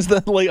these things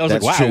that like I was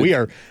That's like, wow,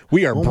 true.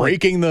 we are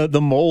breaking the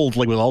mold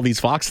like with all these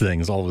Fox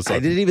things all of a sudden. I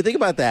didn't even think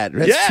about that.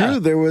 That's true.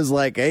 There was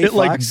like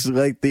Fox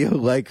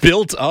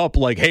built up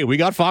like, hey, we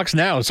got Fox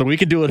now, so we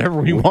can do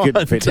whatever we want.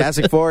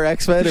 Fantastic Four,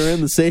 X-Men are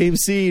in the same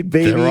seed,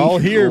 baby. They're all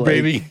here,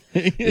 baby.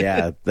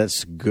 Yeah,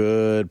 that's a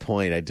good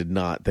point. I did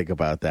not think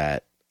about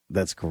that.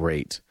 That's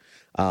great.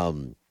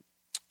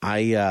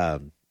 I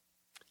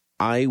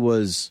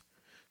was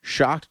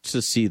shocked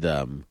to see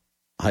them.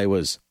 I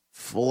was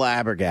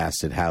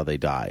flabbergasted how they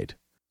died.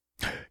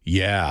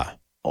 Yeah.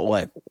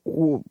 Like,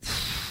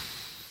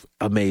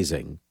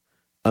 amazing.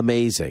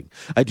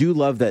 I do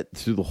love that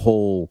through the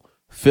whole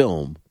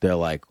film, they're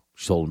like,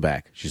 she's holding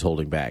back.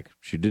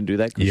 She didn't do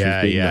that because she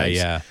was being nice.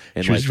 Yeah.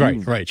 And she was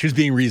right. She was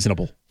being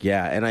reasonable.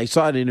 Yeah, and I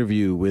saw an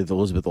interview with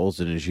Elizabeth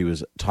Olsen, and she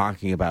was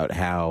talking about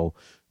how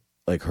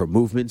like her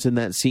movements in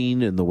that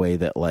scene and the way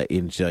that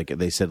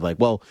they said like,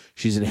 well,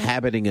 she's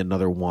inhabiting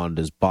another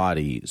Wanda's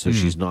body, so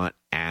she's not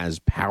as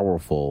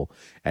powerful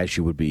as she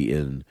would be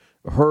in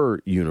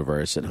her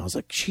universe. And I was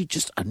like, she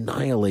just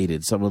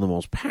annihilated some of the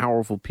most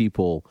powerful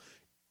people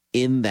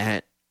in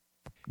that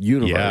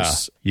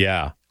universe.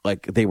 Yeah.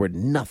 Like they were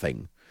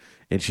nothing,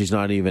 and she's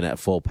not even at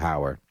full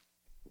power.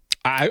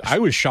 I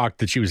was shocked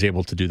that she was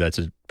able to do that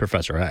to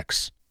Professor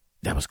X.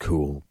 That was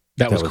cool.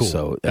 That was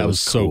cool. That was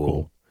so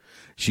cool.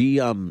 She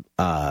had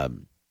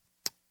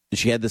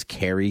this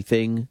Carrie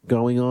thing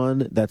going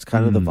on. That's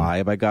kind of the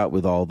vibe I got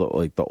with all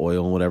the the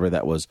oil and whatever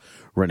that was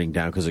running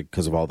down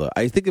because of all the.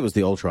 I think it was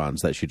the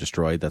Ultrons that she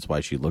destroyed. That's why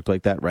she looked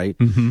like that, right?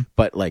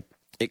 But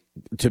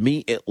to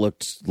me, it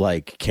looked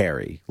like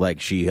Carrie.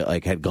 Like she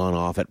had gone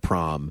off at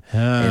prom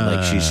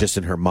and she's just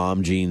in her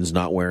mom jeans,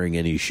 not wearing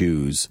any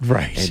shoes,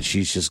 right? And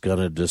she's just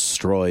gonna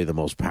destroy the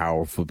most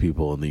powerful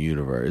people in the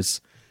universe.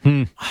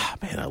 Man,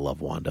 I love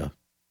Wanda.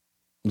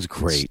 It was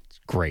great. It's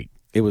great.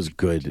 It was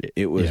good.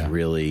 It was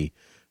really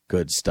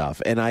good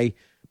stuff. And I've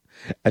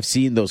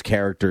seen those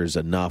characters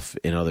enough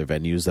in other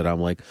venues that I'm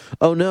like,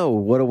 oh no,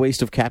 what a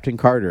waste of Captain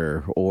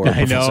Carter or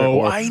I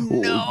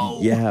know.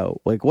 Yeah,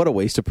 like what a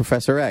waste of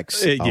Professor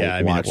X.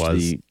 I'll watch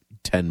the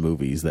 10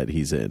 movies that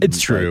he's in.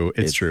 It's true.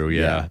 It's true.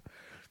 Yeah.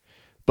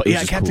 But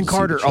yeah, Captain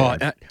Carter. Oh,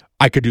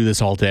 I could do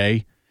this all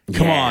day.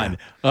 Come on.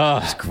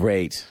 It's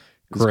great.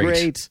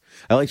 Great.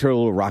 I liked her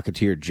little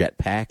Rocketeer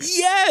jetpack.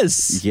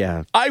 Yes.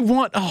 Yeah. I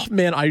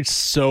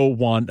so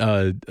want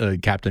a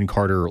Captain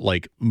Carter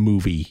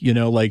movie. You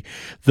know, like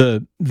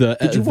the.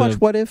 Did you watch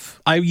What If?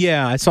 I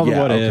saw the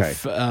What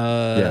If.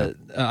 I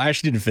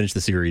actually didn't finish the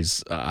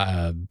series,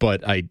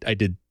 but I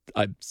did.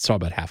 I saw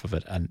about half of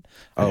it, and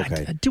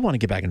I do want to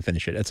get back and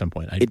finish it at some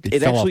point.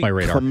 It fell off my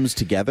radar. Comes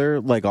together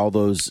like all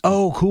those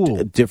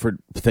cool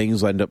different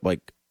things end up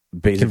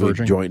basically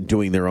Converging?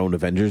 doing their own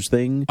Avengers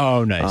thing.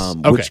 Oh, nice.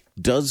 Okay. Which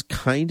does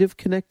kind of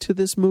connect to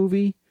this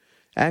movie,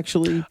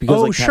 actually.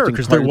 Because, sure, Captain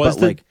because there Carter, was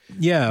but,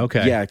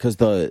 okay. Yeah, because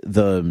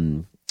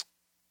the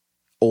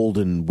old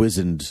and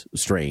wizened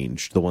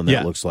Strange, the one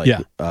that looks like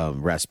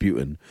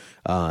Rasputin,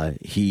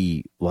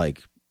 he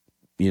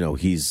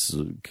he's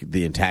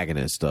the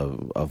antagonist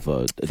of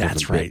a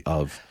That's right.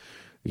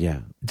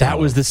 That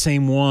was the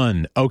same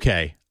one.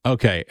 Okay.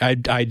 I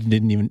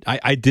didn't even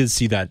I did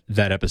see that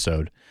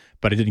episode,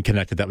 but I didn't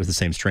connect that was the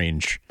same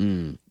Strange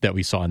that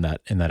we saw in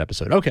that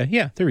episode. Okay,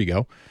 yeah, there you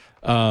go.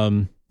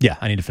 Yeah,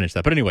 I need to finish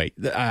that. But anyway,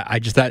 I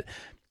just that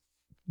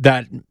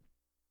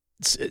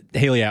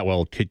Haley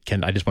Atwell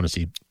can I just want to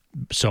see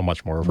so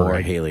much more of her.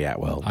 More Haley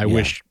Atwell. I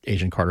wish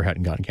Agent Carter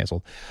hadn't gotten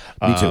canceled.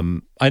 Me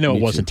too. I know it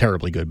too. wasn't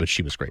terribly good, but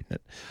she was great in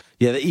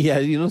it.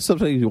 Yeah.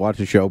 Sometimes you watch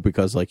a show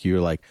because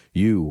you're like,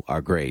 you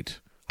are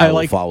great. I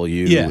will follow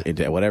you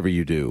into whatever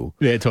you do.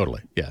 Yeah,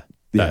 totally. Yeah.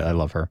 I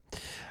love her.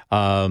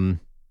 And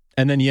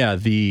then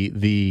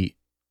the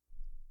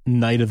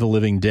Night of the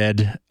Living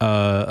Dead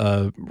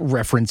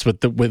reference with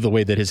the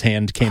way that his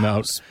hand came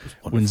out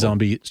when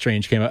Zombie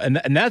Strange came out,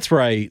 and that's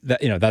where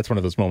that's one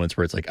of those moments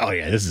where it's like, oh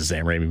yeah, this is a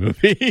Sam Raimi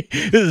movie.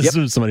 This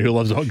is somebody who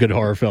loves a good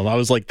horror film. I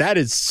was like, that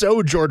is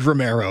so George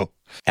Romero.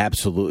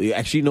 Absolutely.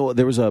 Actually,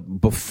 there's a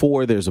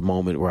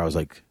moment where I was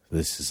like,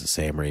 this is a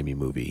Sam Raimi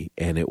movie,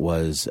 and it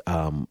was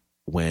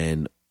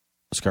when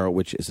Scarlet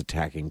Witch is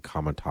attacking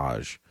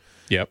Kamar-Taj.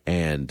 Yep.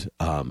 And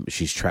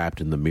she's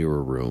trapped in the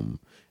mirror room,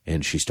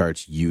 and she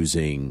starts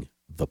using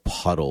the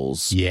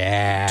puddles to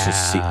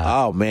see.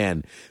 Oh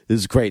man, this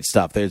is great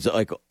stuff. There's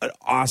an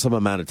awesome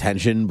amount of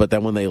tension, but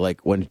then when they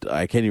when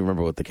I can't even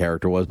remember what the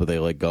character was, but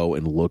they go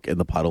and look in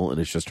the puddle and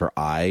it's just her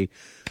eye.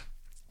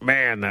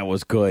 Man, that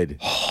was good.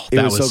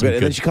 It was so good.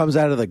 And then she comes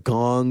out of the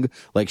gong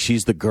like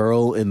she's the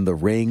girl in The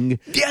Ring.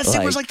 Yes,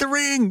 it was like The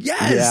Ring.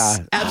 Yes,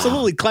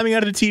 absolutely. Climbing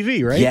out of the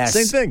TV, right? Yes.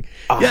 Same thing.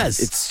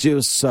 Yes. It's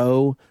just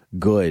so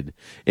good.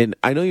 And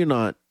I know you're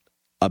not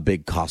a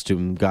big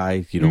costume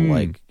guy. You don't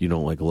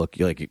look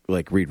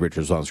like Reed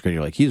Richards on screen.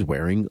 You're like, he's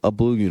wearing a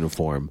blue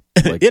uniform.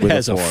 It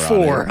has a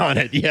 4 on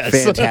it. Yes.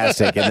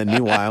 Fantastic. And then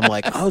meanwhile, I'm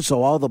like, oh,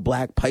 so all the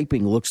black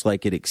piping looks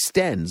like it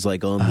extends on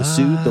the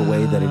suit the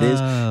way that it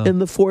is.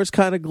 And the 4 is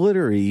kind of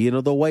glittery.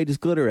 The white is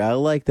glittery. I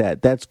like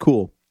that. That's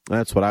cool.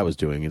 That's what I was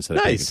doing instead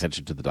of paying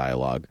attention to the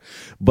dialogue.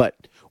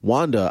 But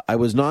Wanda, I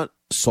was not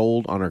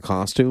sold on her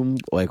costume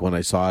when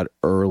I saw it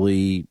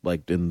early,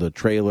 in the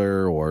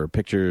trailer or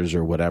pictures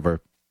or whatever.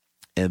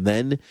 And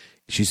then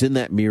she's in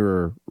that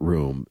mirror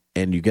room,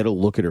 and you get a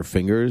look at her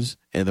fingers,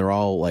 and they're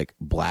all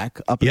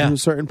black up to a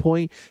certain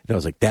point. And I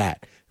was like,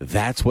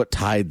 that's what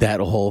tied that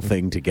whole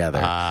thing together.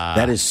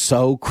 That is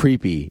so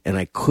creepy, and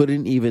I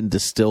couldn't even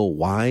distill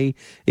why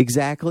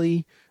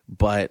exactly.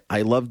 But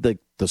I loved the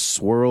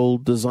swirl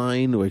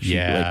design, which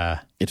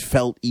it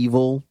felt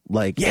evil.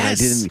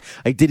 Yes. And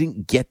I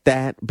didn't get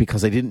that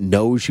because I didn't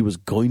know she was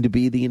going to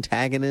be the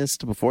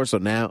antagonist before. So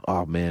now,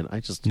 oh man,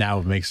 now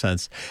it makes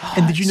sense.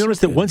 And did you notice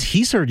that once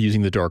he started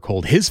using the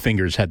Darkhold, his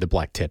fingers had the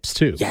black tips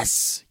too?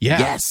 Yes. Yeah.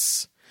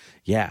 Yes.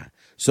 Yeah.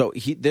 So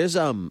there's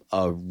a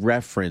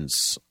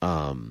reference.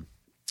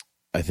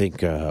 I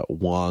think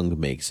Wong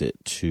makes it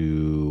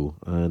to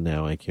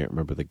now I can't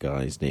remember the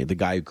guy's name. The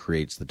guy who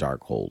creates the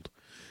Darkhold.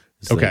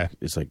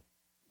 It's like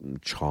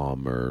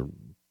Chom or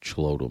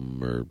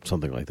Chlotum or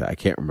something like that. I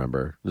can't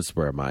remember. This is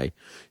where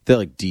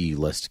they're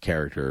D-list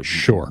character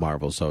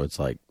Marvel, so it's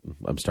I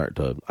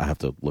have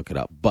to look it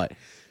up. But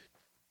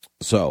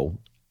so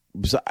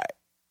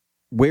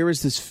where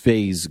is this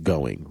phase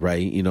going,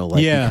 right? You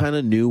kind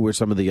of knew where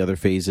some of the other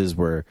phases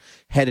were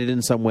headed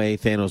in some way.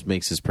 Thanos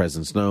makes his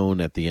presence known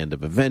at the end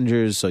of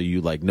Avengers, so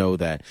you know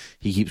that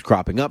he keeps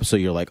cropping up. So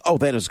you're like, oh,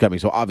 Thanos is coming.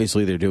 So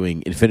obviously they're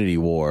doing Infinity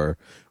War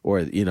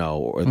or the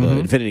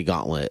Infinity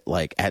Gauntlet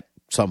at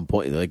some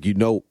point.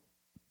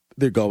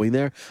 They're going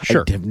there.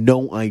 Sure. I have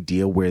no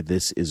idea where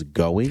this is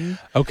going.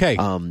 Okay.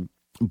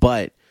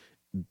 But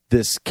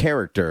this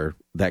character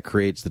that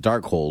creates the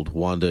Darkhold,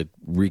 Wanda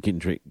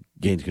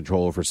gains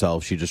control of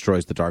herself. She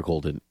destroys the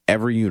Darkhold in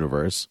every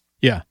universe.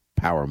 Yeah.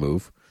 Power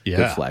move. Yeah.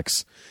 Good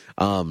flex.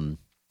 So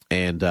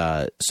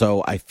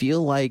I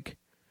feel like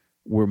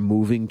we're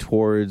moving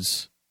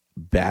towards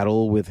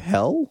Battle with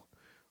Hell,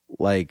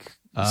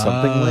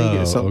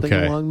 something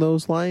along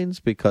those lines,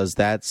 because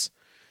that's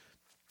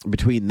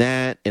between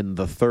that and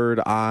the Third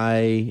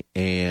Eye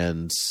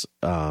and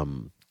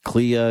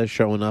Clea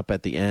showing up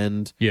at the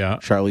end. Yeah.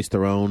 Charlize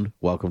Theron,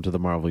 welcome to the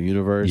Marvel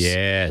Universe.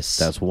 Yes.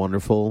 That's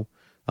wonderful.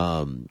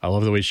 I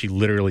love the way she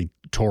literally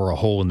tore a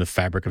hole in the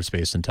fabric of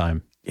space and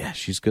time. Yeah,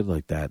 she's good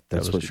like that.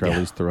 That's what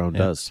Charlize Theron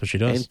does. So she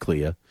does. And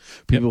Clea.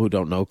 People who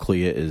don't know,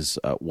 Clea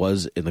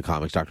was in the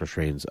comics Doctor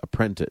Strange's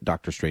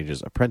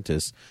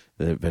apprentice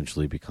that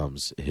eventually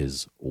becomes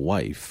his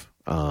wife.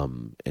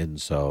 And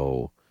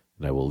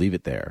I will leave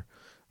it there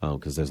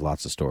because there's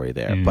lots of story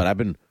there. But I've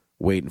been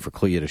waiting for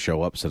Clea to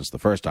show up since the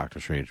first Doctor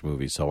Strange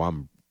movie, so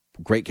I'm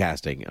great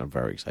casting. I'm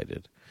very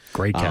excited.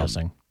 Great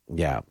casting.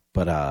 Yeah,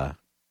 but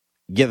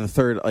the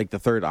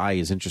third eye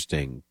is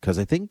interesting because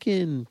I think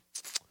in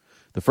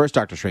the first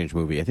Doctor Strange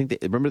movie. I think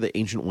remember the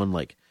ancient one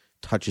like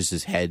touches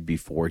his head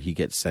before he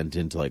gets sent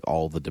into like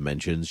all the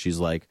dimensions. She's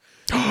like,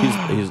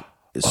 he's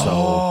so.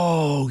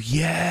 Oh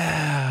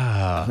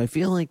yeah. I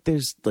feel like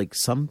there's like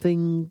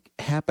something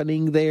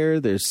happening there.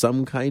 There's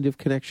some kind of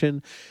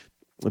connection.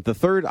 The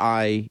third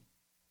eye,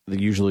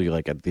 usually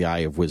like at the eye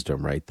of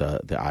wisdom, right?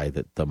 The eye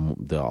that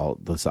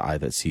the eye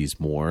that sees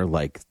more.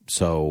 Like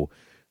so.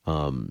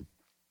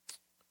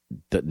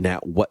 Now,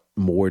 what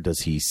more does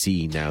he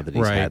see now that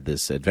he's had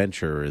this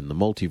adventure in the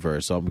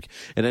multiverse?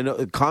 And I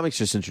know comics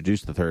just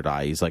introduced the third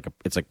eye. He's like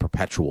it's like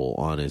perpetual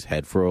on his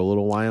head for a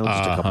little while,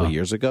 just a couple of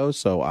years ago.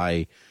 So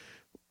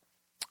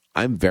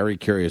I'm very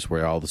curious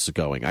where all this is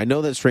going. I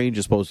know that Strange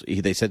is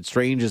they said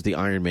Strange is the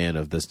Iron Man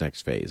of this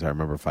next phase. I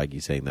remember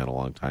Feige saying that a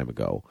long time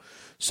ago.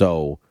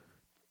 So,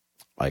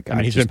 like,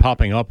 he's been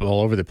popping up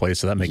all over the place,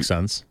 so that makes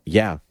sense.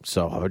 Yeah.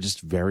 So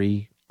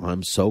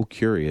I'm so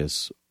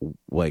curious,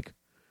 like,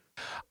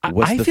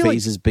 what's the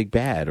phase's like, big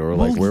bad, or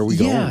like where are we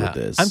going with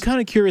this? I'm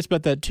kind of curious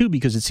about that too,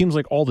 because it seems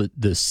like all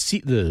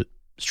the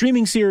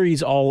streaming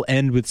series all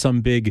end with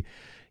some big,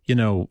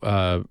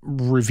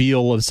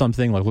 reveal of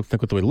something. Like look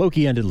at the way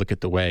Loki ended. Look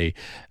at the way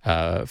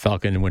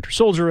Falcon and Winter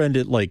Soldier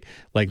ended. Like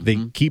they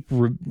keep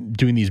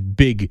dropping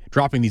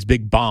these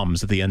big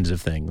bombs at the ends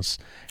of things,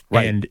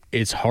 right. And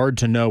it's hard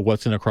to know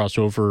what's going to cross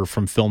over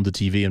from film to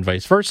TV and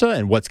vice versa,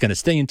 and what's going to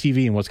stay in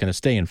TV and what's going to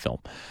stay in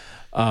film.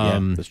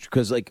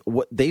 Because like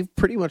what they've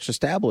pretty much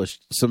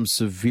established some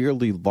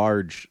severely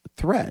large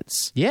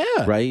threats. Yeah,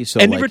 right. So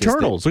end of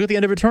Eternals. Look at the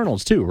end of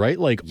Eternals too, right?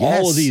 Like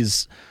all of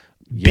these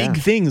big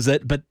things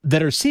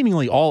that are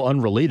seemingly all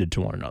unrelated to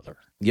one another.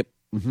 Yep.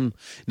 Mm-hmm.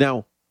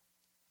 Now,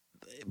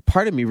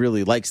 part of me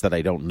really likes that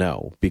I don't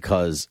know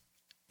because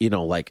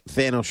like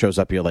Thanos shows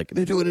up, you're like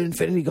they're doing an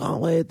Infinity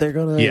Gauntlet. They're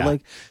gonna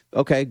like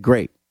okay,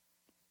 great.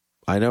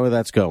 I know where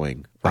that's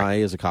going. Right.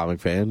 I, as a comic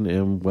fan,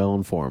 am well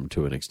informed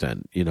to an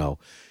extent.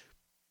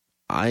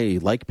 I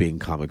like being a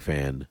comic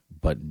fan,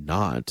 but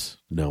not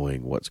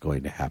knowing what's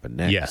going to happen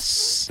next.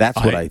 Yes. That's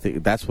what I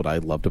think. That's what I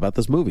loved about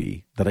this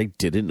movie, that I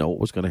didn't know what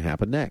was going to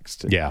happen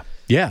next. Yeah.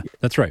 Yeah,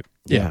 that's right.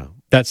 Yeah.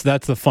 That's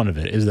the fun of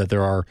it, is that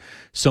there are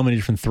so many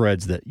different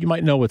threads that you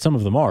might know what some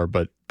of them are,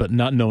 but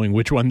not knowing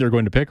which one they're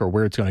going to pick or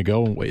where it's going to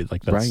go.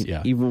 Like that's, right.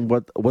 Yeah. Even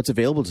what's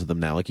available to them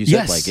now. Like you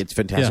said, like it's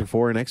Fantastic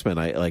Four and X-Men.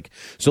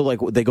 So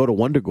they go to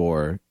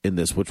Wundagore in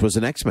this, which was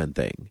an X-Men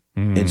thing.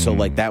 And so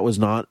like that was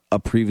not a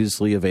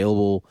previously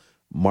available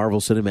Marvel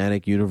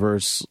Cinematic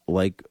Universe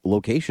like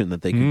location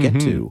that they could get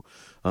to,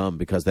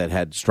 because that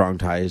had strong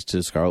ties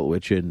to Scarlet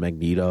Witch and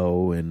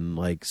Magneto, and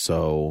like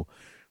so.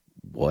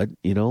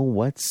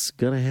 What's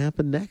gonna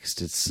happen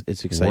next? It's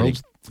exciting.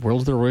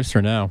 World's their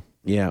oyster now.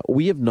 Yeah,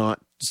 we have not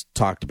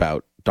talked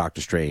about Doctor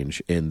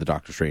Strange in the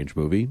Doctor Strange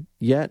movie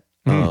yet.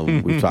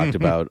 We've talked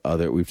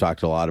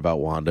a lot about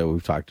Wanda.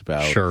 We've talked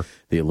about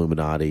the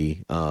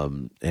Illuminati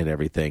and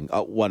everything.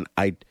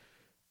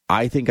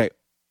 I think I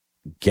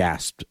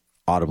gasped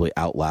audibly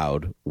out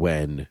loud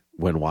when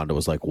Wanda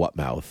was like, "What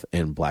mouth?"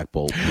 and Black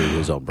Bolt blew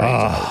his own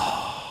brains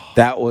out.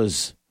 That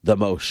was the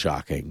most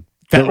shocking.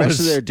 The rest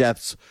of their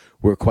deaths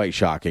were quite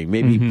shocking.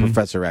 Maybe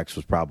Professor X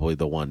was probably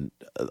the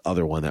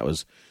other one that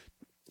was.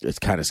 It's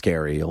kind of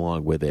scary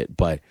along with it,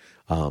 but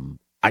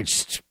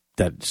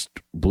that just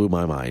blew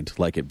my mind,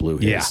 like it blew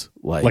his. Yeah,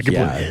 like it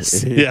blew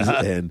his.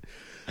 Yeah, and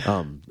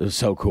it was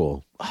so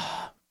cool.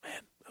 Oh,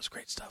 man, that was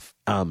great stuff.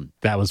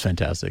 That was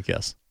fantastic.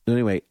 Yes.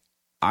 Anyway,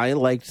 I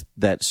liked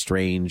that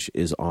Strange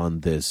is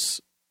on this.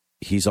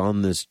 He's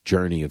on this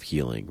journey of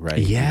healing, right?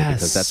 Yes.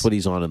 Because that's what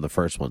he's on in the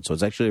first one. So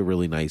it's actually a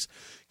really nice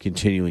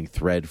continuing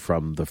thread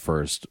from the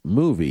first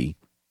movie.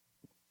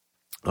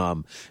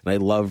 And I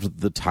loved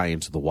the tie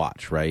into the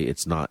watch, right?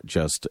 It's not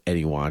just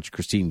any watch.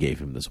 Christine gave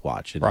him this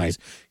watch, and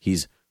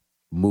he's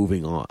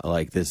moving on.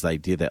 Like this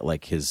idea that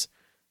like he's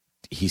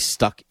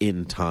stuck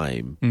in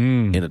time,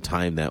 in a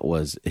time that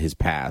was his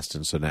past,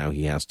 and so now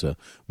he has to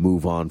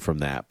move on from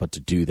that. But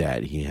to do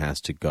that, he has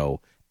to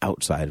go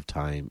outside of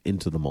time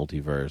into the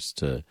multiverse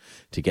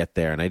to get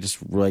there. And I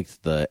just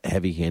liked the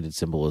heavy-handed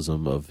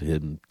symbolism of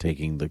him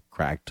taking the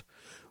cracked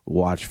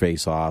watch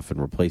face off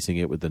and replacing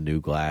it with the new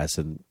glass.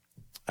 And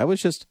I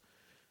was just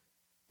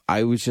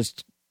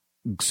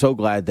so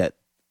glad that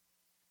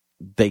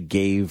they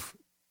gave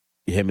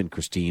him and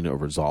Christine a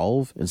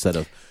resolve instead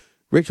of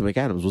Rachel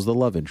McAdams was the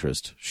love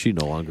interest. She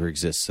no longer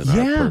exists in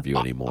our purview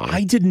anymore.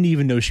 I didn't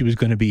even know she was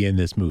going to be in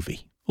this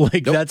movie.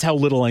 Like that's how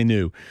little I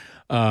knew.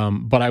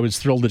 But I was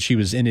thrilled that she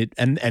was in it.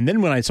 And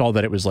then when I saw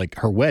that it was like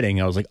her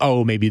wedding, I was like,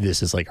 oh, maybe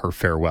this is like her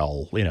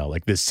farewell.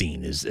 Like this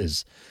scene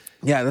is.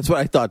 Yeah, that's what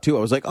I thought too. I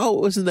was like,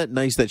 oh, isn't that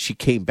nice that she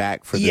came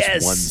back for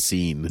this one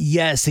scene?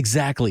 Yes,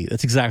 exactly.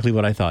 That's exactly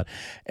what I thought.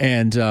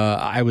 And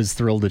I was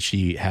thrilled that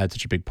she had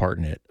such a big part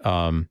in it.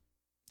 And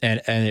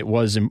it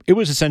was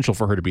essential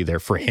for her to be there,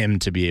 for him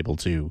to be able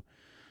to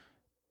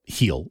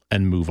heal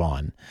and move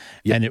on.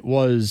 Yep. And it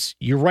was,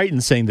 you're right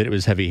in saying that it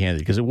was heavy-handed,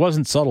 because it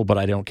wasn't subtle, but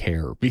I don't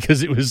care,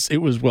 because it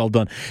was well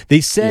done.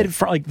 They said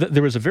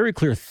there was a very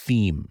clear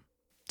theme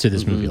to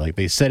this movie. Like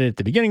they said it at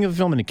the beginning of the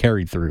film and it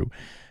carried through,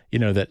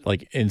 that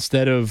like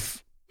instead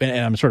of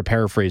and I'm sort of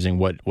paraphrasing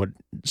what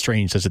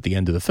Strange says at the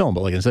end of the film,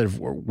 but like instead of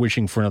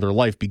wishing for another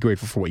life, be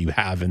grateful for what you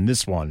have in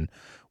this one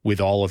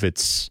with all of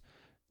its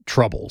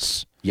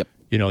troubles. Yep.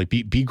 You know, like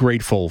be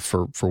grateful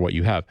for what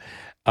you have.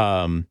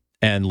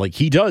 And like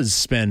he does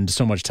spend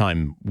so much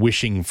time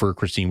wishing for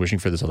Christine, wishing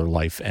for this other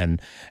life,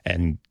 and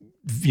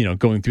you know,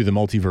 going through the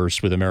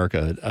multiverse with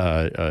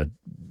America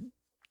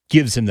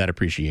gives him that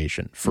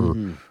appreciation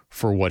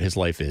for what his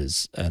life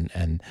is.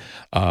 And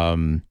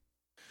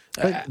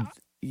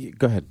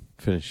go ahead,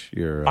 finish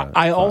your.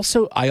 I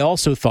also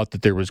thought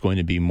that there was going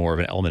to be more of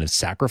an element of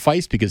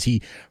sacrifice, because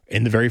he,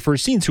 in the very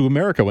first scene to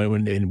America,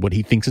 when in what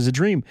he thinks is a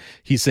dream,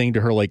 he's saying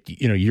to her, like,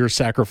 you know, you're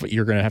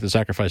going to have to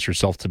sacrifice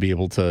yourself to be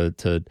able to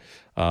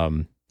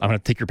I'm going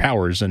to take your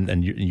powers,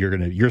 and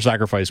your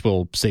sacrifice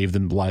will save the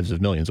lives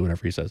of millions, or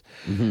whatever he says.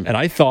 Mm-hmm. And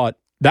I thought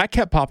that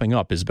kept popping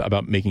up is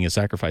about making a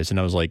sacrifice, and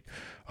I was like,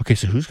 okay,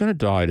 so who's going to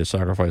die to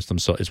sacrifice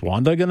themselves? Is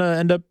Wanda going to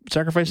end up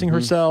sacrificing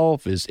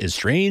herself? Is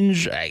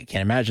Strange? I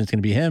can't imagine it's going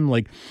to be him.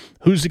 Like,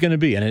 who's it going to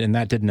be? And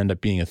that didn't end up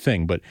being a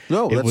thing. But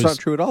no, that's not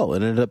true at all.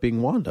 It ended up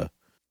being Wanda.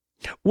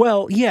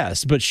 Well,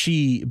 yes, but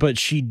she,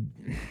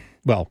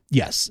 well,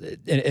 yes,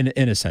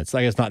 in a sense.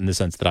 I guess not in the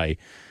sense that I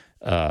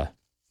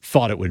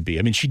thought it would be.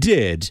 I mean, she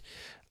did.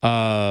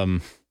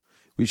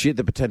 She had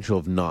the potential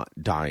of not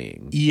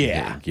dying.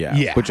 Yeah.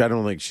 Yeah. Which I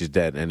don't think she's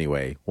dead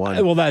anyway.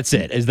 One, well, that's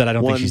it, is that I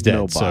don't think she's dead.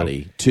 No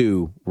body. So.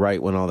 Two, right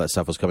when all that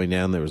stuff was coming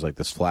down, there was like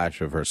this flash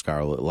of her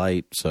scarlet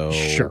light. So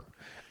sure.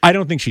 I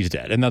don't think she's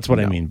dead. And that's what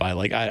I mean by,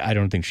 like, I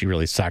don't think she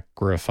really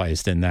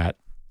sacrificed in that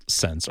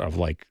sense of,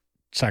 like,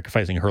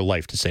 sacrificing her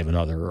life to save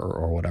another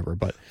or whatever.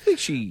 But I think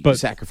she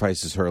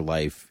sacrifices her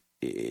life,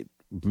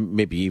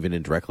 maybe even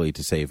indirectly,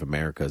 to save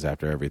America's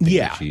after everything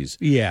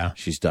that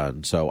she's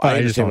done. So I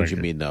understand what you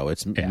mean, though.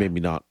 It's maybe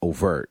not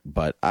overt,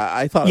 but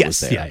I thought it was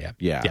there.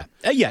 Yeah.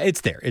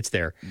 It's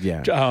there.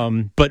 Yeah.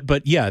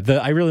 But yeah,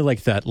 I really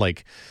like that.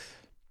 Like,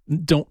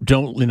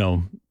 don't you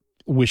know,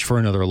 wish for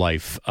another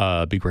life.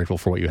 Be grateful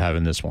for what you have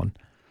in this one.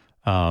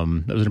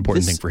 That was an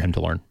important thing for him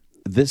to learn.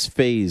 This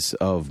phase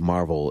of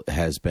Marvel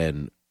has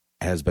been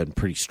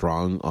pretty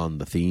strong on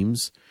the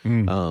themes.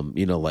 You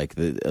know, like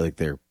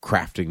they're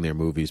crafting their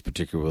movies,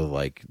 particularly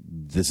like,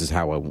 this is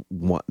how I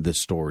want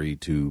this story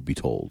to be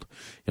told.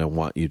 You know, I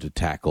want you to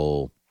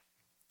tackle,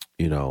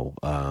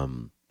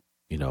 abuse,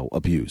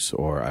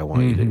 or I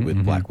want you to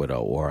with Black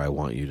Widow, or I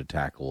want you to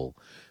tackle,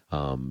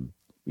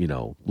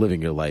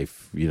 living your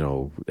life,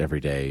 every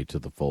day to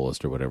the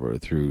fullest or whatever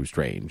through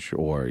Strange,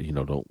 or,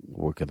 don't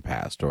work in the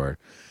past, or,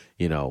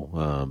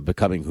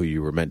 becoming who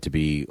you were meant to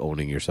be,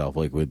 owning yourself,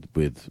 like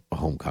with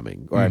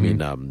Homecoming, or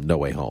No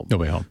Way Home. No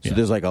Way Home. So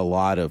there's like a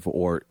lot of,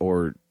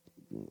 and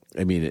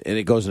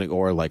it goes in,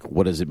 or like,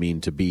 what does it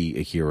mean to be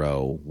a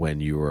hero when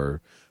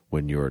you're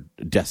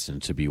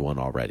destined to be one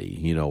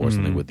already, or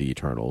something with the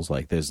Eternals.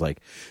 Like, there's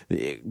like,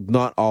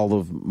 not all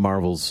of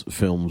Marvel's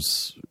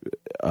films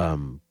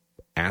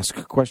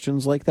ask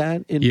questions like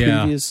that in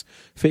previous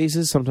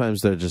phases.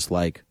 Sometimes they're just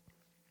like,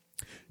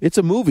 it's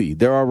a movie.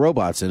 There are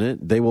robots in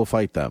it. They will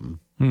fight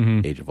them.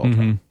 Age of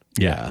Ultron.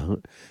 Yeah.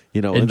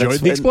 Enjoyed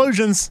the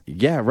explosions.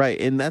 Yeah,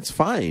 right. And that's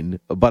fine.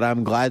 But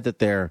I'm glad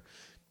that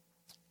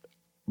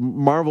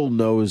Marvel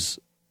knows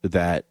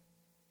that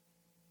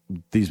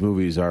these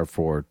movies are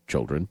for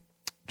children,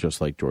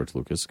 just like George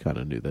Lucas kind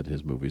of knew that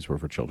his movies were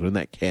for children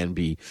that can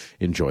be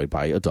enjoyed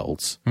by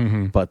adults.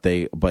 But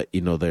they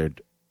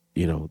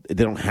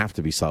don't have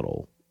to be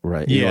subtle.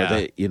 Right.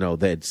 That's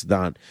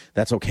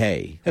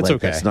okay. That's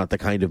okay. That's not the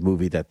kind of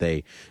movie that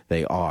they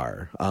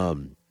are.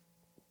 And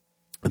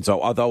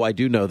so, although I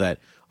do know that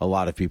a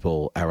lot of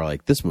people are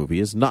like, this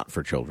movie is not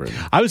for children.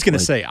 I was going to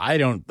say,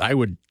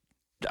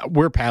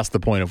 we're past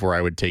the point of where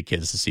I would take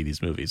kids to see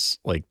these movies.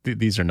 Like,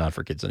 these are not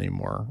for kids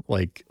anymore.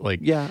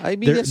 Yeah, I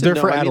mean, they're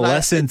for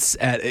adolescents,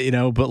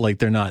 but like,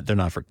 they're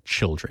not for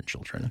children.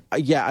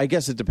 Yeah, I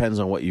guess it depends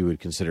on what you would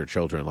consider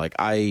children. Like,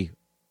 I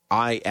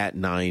at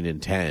 9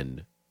 and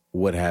 10 I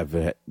would have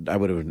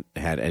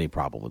had any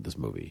problem with this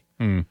movie.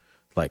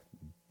 Like,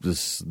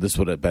 this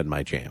would have been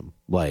my jam.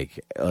 Like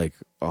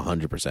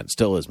 100%,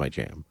 still is my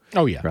jam.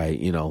 Oh yeah,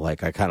 right.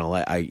 Like, I kind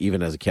of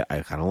even as a kid, I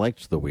kind of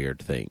liked the weird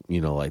thing.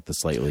 like the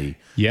slightly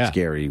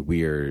scary,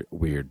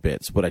 weird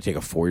bits. Would I take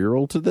a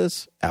 4-year-old to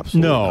this?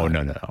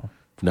 Absolutely no. Of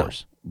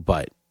course.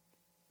 But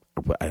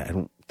I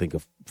don't think a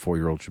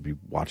 4-year-old should be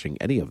watching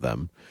any of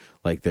them.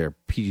 Like, they're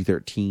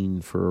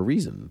PG-13 for a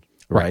reason.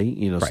 Right.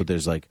 Right. So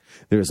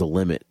there's a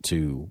limit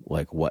to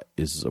like what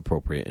is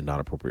appropriate and not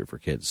appropriate for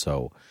kids.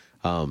 So,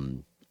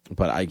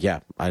 but I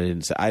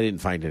didn't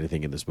find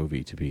anything in this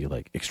movie to be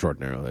like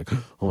extraordinary. Like,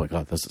 oh my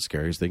God, that's the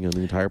scariest thing on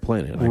the entire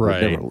planet. I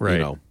would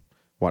never,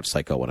 watch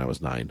Psycho when I was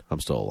 9.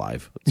 I'm still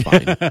alive. It's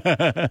fine.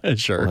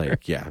 Sure.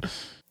 Like, yeah,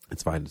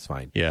 it's fine. It's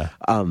fine. Yeah.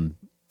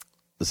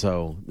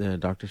 So,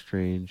 Doctor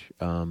Strange,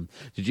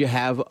 did you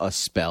have a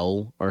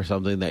spell or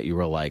something that you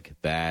were like,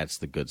 that's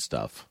the good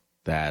stuff?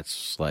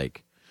 That's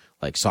like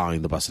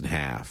sawing the bus in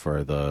half,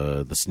 or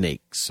the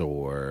snakes,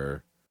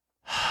 or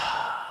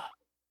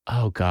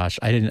oh gosh,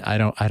 I don't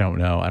know.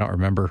 I don't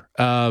remember.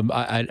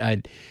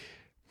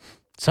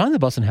 Sawing the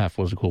Bus in Half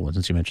was a cool one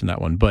since you mentioned that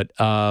one. But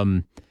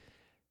I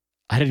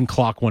didn't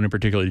clock one in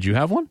particular. Did you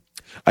have one?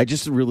 I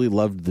just really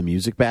loved the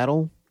music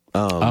battle.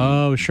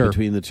 Sure.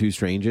 Between the two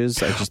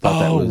strangers. I just thought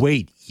that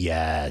was...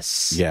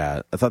 yes.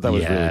 Yeah, I thought that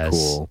was really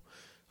cool.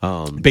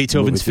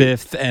 Beethoven's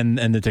Fifth and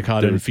the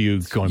Toccata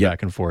Fugue going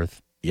back and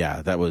forth.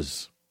 Yeah, that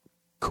was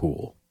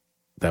cool.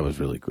 That was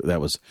really cool. That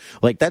was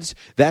like that's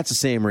a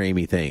Sam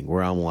Raimi thing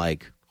where I'm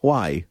like,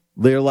 why?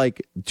 They're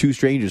like two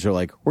strangers are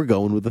like, we're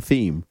going with the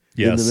theme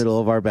in the middle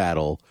of our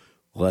battle.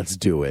 Let's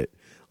do it.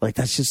 Like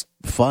that's just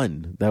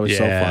fun. That was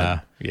so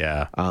fun.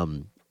 Yeah.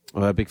 I'm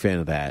a big fan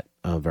of that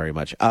very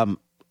much.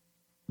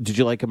 Did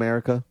you like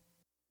America?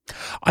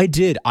 I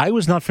did. I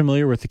was not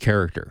familiar with the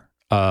character.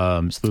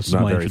 So this is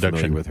not my very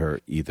introduction familiar with her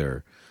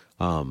either.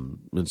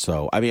 And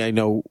so, I mean, I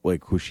know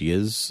like who she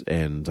is,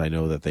 and I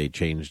know that they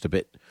changed a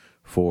bit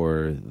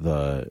for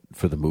the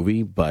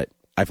movie, but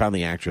I found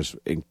the actress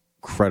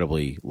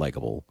incredibly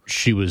likable.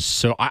 She was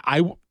so.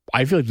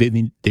 I feel like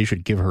they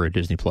should give her a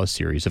Disney Plus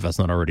series if that's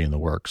not already in the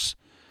works.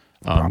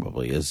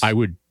 Probably is. I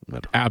would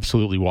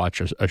absolutely watch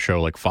a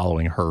show like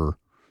following her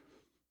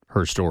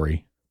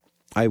story.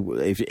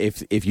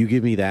 If you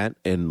give me that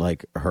and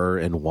like her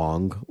and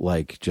Wong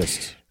like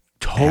just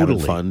totally having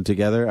fun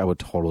together, I would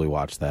totally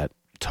watch that.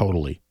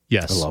 Totally.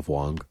 Yes. I love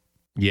Wong.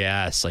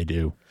 Yes, I do.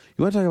 You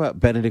want to talk about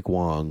Benedict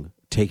Wong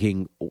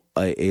taking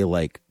a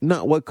like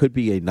not what could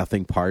be a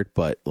nothing part,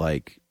 but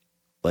like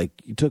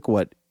you took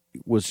what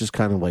was just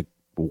kind of like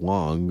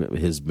Wong,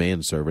 his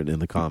manservant in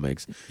the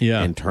comics,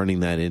 and turning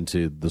that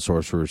into the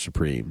Sorcerer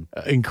Supreme.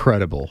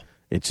 Incredible.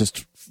 It's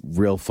just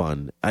real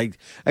fun. I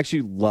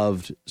actually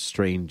loved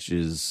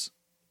Strange's,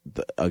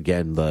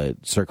 the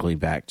circling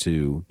back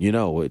to,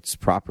 it's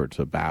proper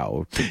to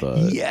bow to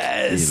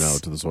the,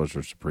 to the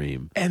Sorcerer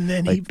Supreme. And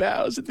then he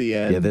bows at the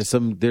end. Yeah, there's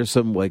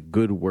some like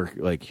good work,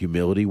 like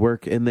humility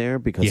work in there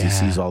because he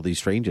sees all these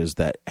strangers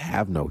that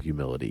have no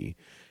humility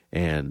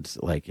and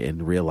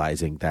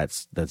realizing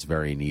that's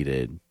very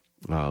needed.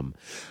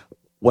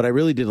 What I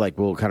really did like,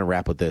 we'll kind of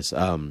wrap with this.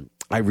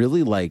 I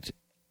really liked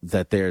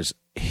that there's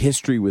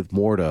history with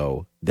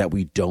Mordo that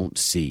we don't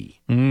see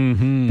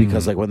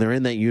because like when they're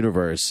in that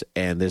universe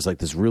and there's like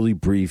this really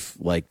brief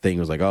like thing, it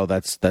was like, oh,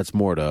 that's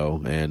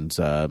Mordo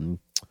and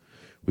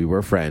we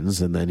were friends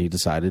and then he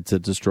decided to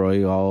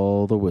destroy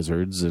all the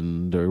wizards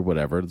and or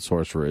whatever the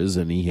sorcerers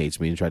and he hates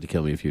me and tried to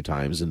kill me a few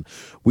times and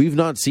we've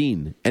not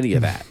seen any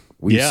of that.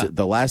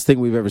 The last thing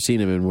we've ever seen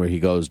him in where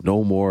he goes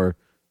no more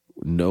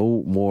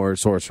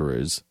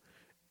sorcerers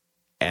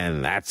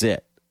and that's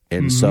it.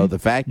 And so the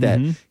fact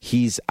that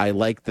I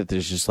like that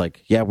there's just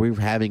like, we're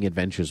having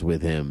adventures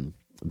with him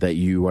that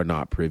you are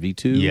not privy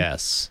to.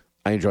 Yes.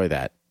 I enjoy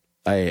that.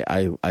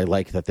 I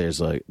like that there's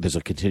a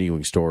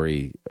continuing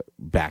story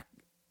back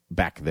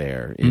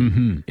there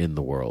in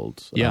the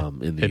world. Yeah.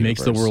 In the it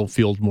makes the world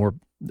feel more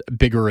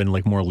bigger and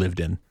like more lived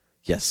in.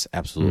 Yes,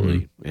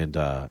 absolutely. And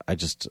I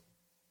just,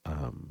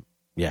 I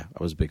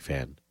was a big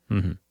fan.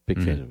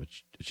 Big fan of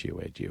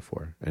Chiwetel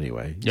Ejiofor.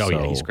 Anyway. Oh,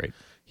 yeah, he's great.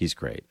 He's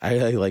great.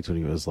 I liked when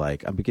he was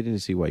like, I'm beginning to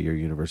see why your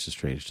Universe is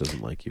Strange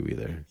doesn't like you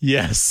either.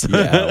 Yes.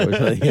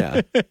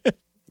 Yeah.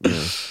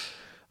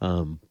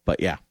 But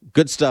yeah,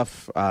 good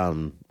stuff.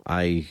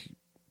 I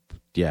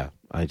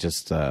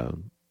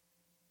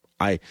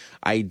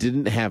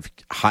didn't have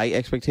high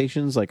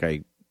expectations. Like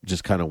I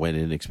just kind of went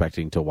in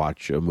expecting to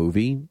watch a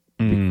movie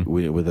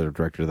with a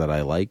director that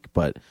I like,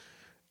 but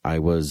I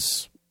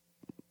was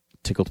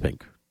tickled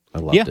pink. I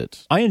loved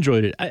it. I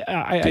enjoyed it.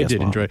 I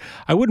did enjoy it.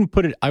 I wouldn't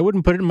put it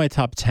in my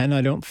top 10,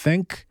 I don't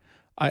think.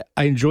 I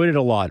enjoyed it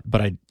a lot,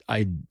 but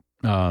I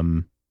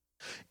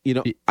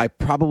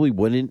probably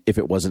wouldn't if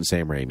it wasn't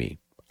Sam Raimi.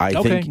 I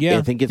think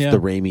it's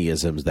the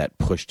Raimi-isms that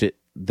pushed it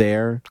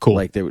there. Cool.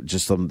 Like there was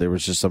just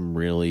some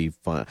really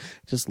fun. I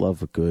just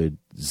love a good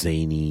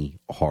zany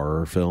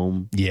horror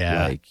film.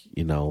 Yeah.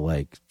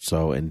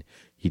 And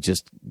he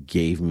just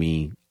gave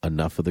me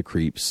enough of the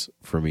creeps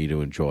for me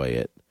to enjoy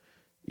it.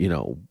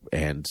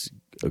 And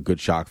a good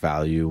shock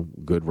value,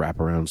 good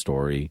wraparound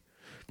story.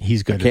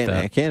 He's good at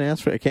that. I can't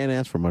ask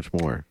for much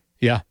more.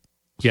 Yeah.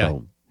 Yeah.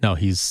 So, no,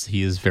 he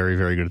is very,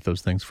 very good at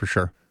those things for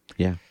sure.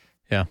 Yeah.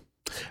 Yeah.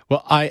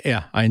 Well,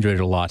 I enjoyed it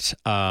a lot.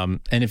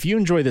 And if you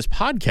enjoy this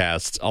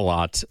podcast a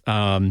lot,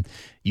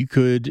 you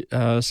could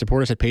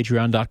support us at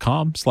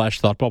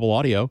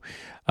patreon.com/thoughtbubbleaudio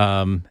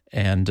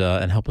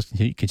and help us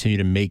continue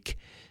to make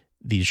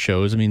these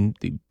shows. I mean,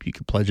 you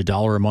can pledge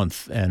 $1 a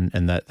month, and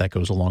that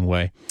goes a long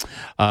way.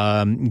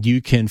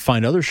 You can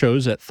find other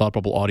shows at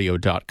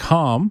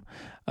thoughtbubbleaudio.com.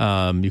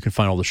 You can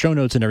find all the show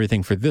notes and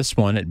everything for this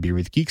one at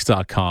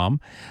beerwithgeeks.com.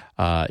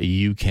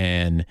 You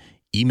can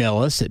email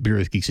us at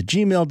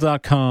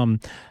beerwithgeeks@gmail.com.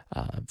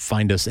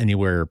 Find us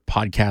anywhere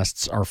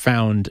podcasts are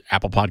found,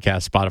 Apple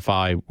Podcasts,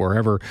 Spotify,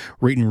 wherever.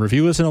 Rate and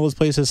review us in all those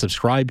places.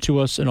 Subscribe to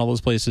us in all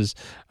those places.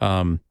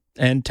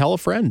 And tell a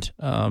friend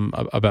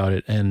about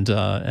it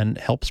and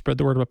help spread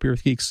the word about Beer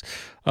with Geeks.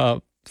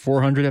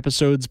 400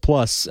 episodes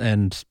plus,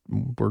 and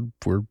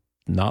we're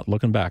not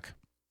looking back.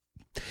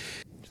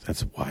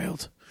 That's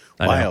wild.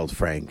 Wild,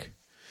 Frank.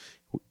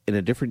 in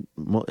a different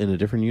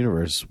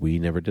universe, we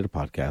never did a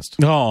podcast.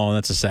 Oh,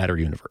 that's a sadder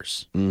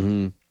universe.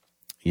 Mm-hmm.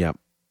 Yep.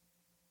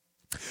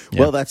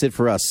 Well, that's it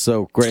for us.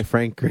 So great,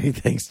 Frank. Great.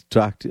 Thanks to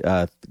talk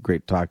to.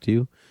 Great to talk to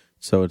you.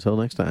 So until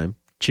next time.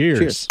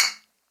 Cheers.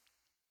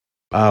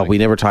 We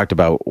never talked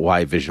about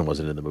why Vision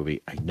wasn't in the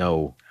movie. I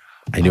knew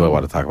I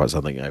wanted to talk about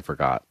something and I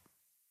forgot.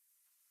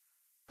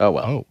 Oh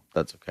well. Oh,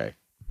 that's okay.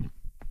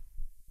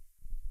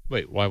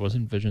 Wait, why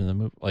wasn't Vision in the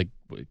movie? Like,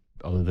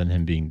 other than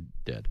him being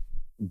dead?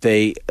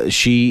 I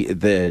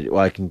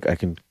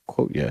can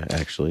quote you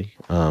actually.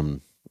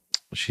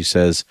 She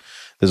says,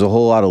 "There's a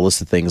whole lot of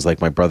list of things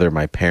like my brother,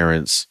 my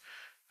parents,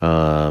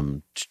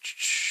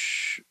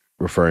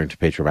 referring to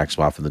Pedro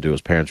Maximoff and the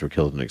duo's parents were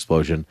killed in an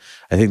explosion.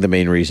 I think the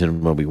main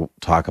reason when we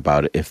talk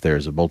about it, if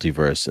there's a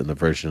multiverse in the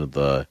version of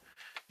the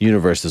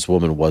universe this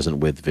woman wasn't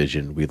with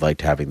Vision, we'd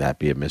like having that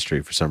be a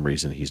mystery. For some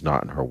reason, he's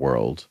not in her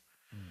world.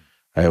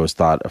 I always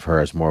thought of her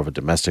as more of a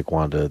domestic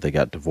Wanda. They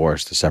got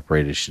divorced, they're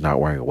separated. She's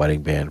not wearing a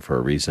wedding band for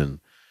a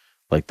reason.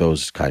 Like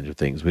those kinds of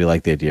things. We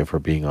like the idea of her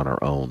being on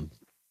her own.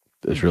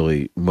 It's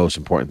really most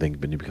important thing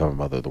when you become a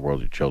mother of the world,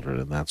 your children,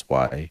 and that's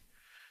why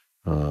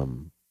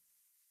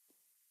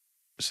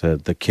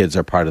said the kids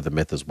are part of the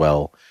myth as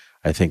well.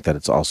 I think that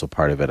it's also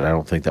part of it. I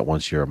don't think that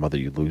once you're a mother,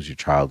 you lose your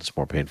child. It's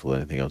more painful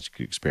than anything else you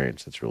could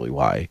experience. That's really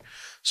why.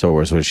 So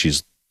whereas when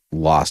she's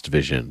lost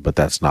Vision, but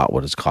that's not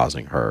what is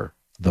causing her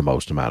the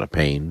most amount of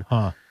pain.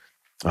 Huh.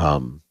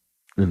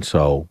 And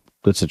so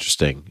that's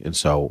interesting. And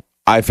so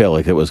I felt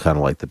like it was kind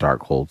of like the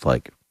Darkhold,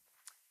 like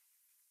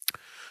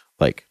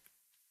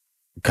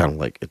kind of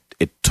like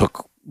it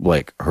took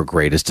like her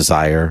greatest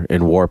desire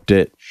and warped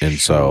it. And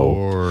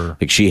so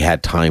like she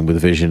had time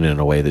with Vision in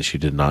a way that she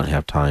did not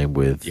have time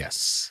with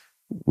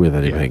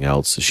anything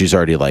else. She's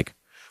already like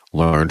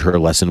learned her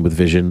lesson with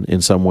Vision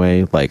in some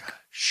way, like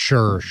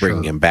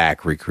bringing him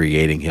back,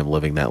 recreating him,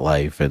 living that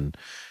life. And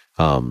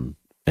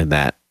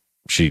that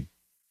she,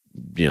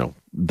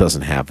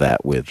 doesn't have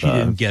that with, she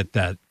didn't get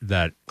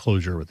that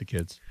closure with the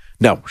kids.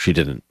 No, she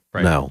didn't.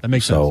 Right. No, that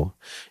makes sense.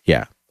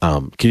 Yeah.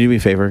 Can you do me a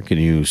favor? Can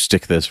you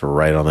stick this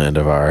right on the end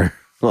of our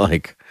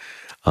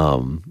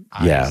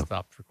yeah.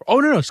 Oh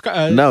no,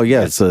 Scott. No,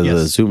 yes,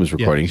 the Zoom is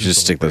recording. You should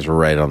just stick this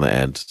right on the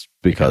end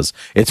because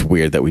it's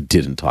weird that we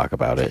didn't talk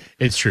about it.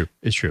 It's true.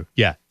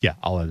 Yeah.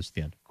 I'll add this at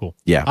the end. Cool.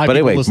 Yeah, but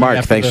anyway,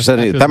 Mark, thanks for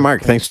sending that.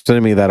 Mark, thanks for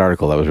sending me that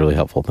article. That was really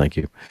helpful. Thank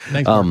you.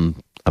 Thanks. Mark.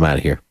 I'm out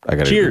of here. I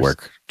got to do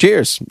work.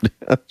 Cheers.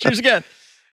 Cheers again.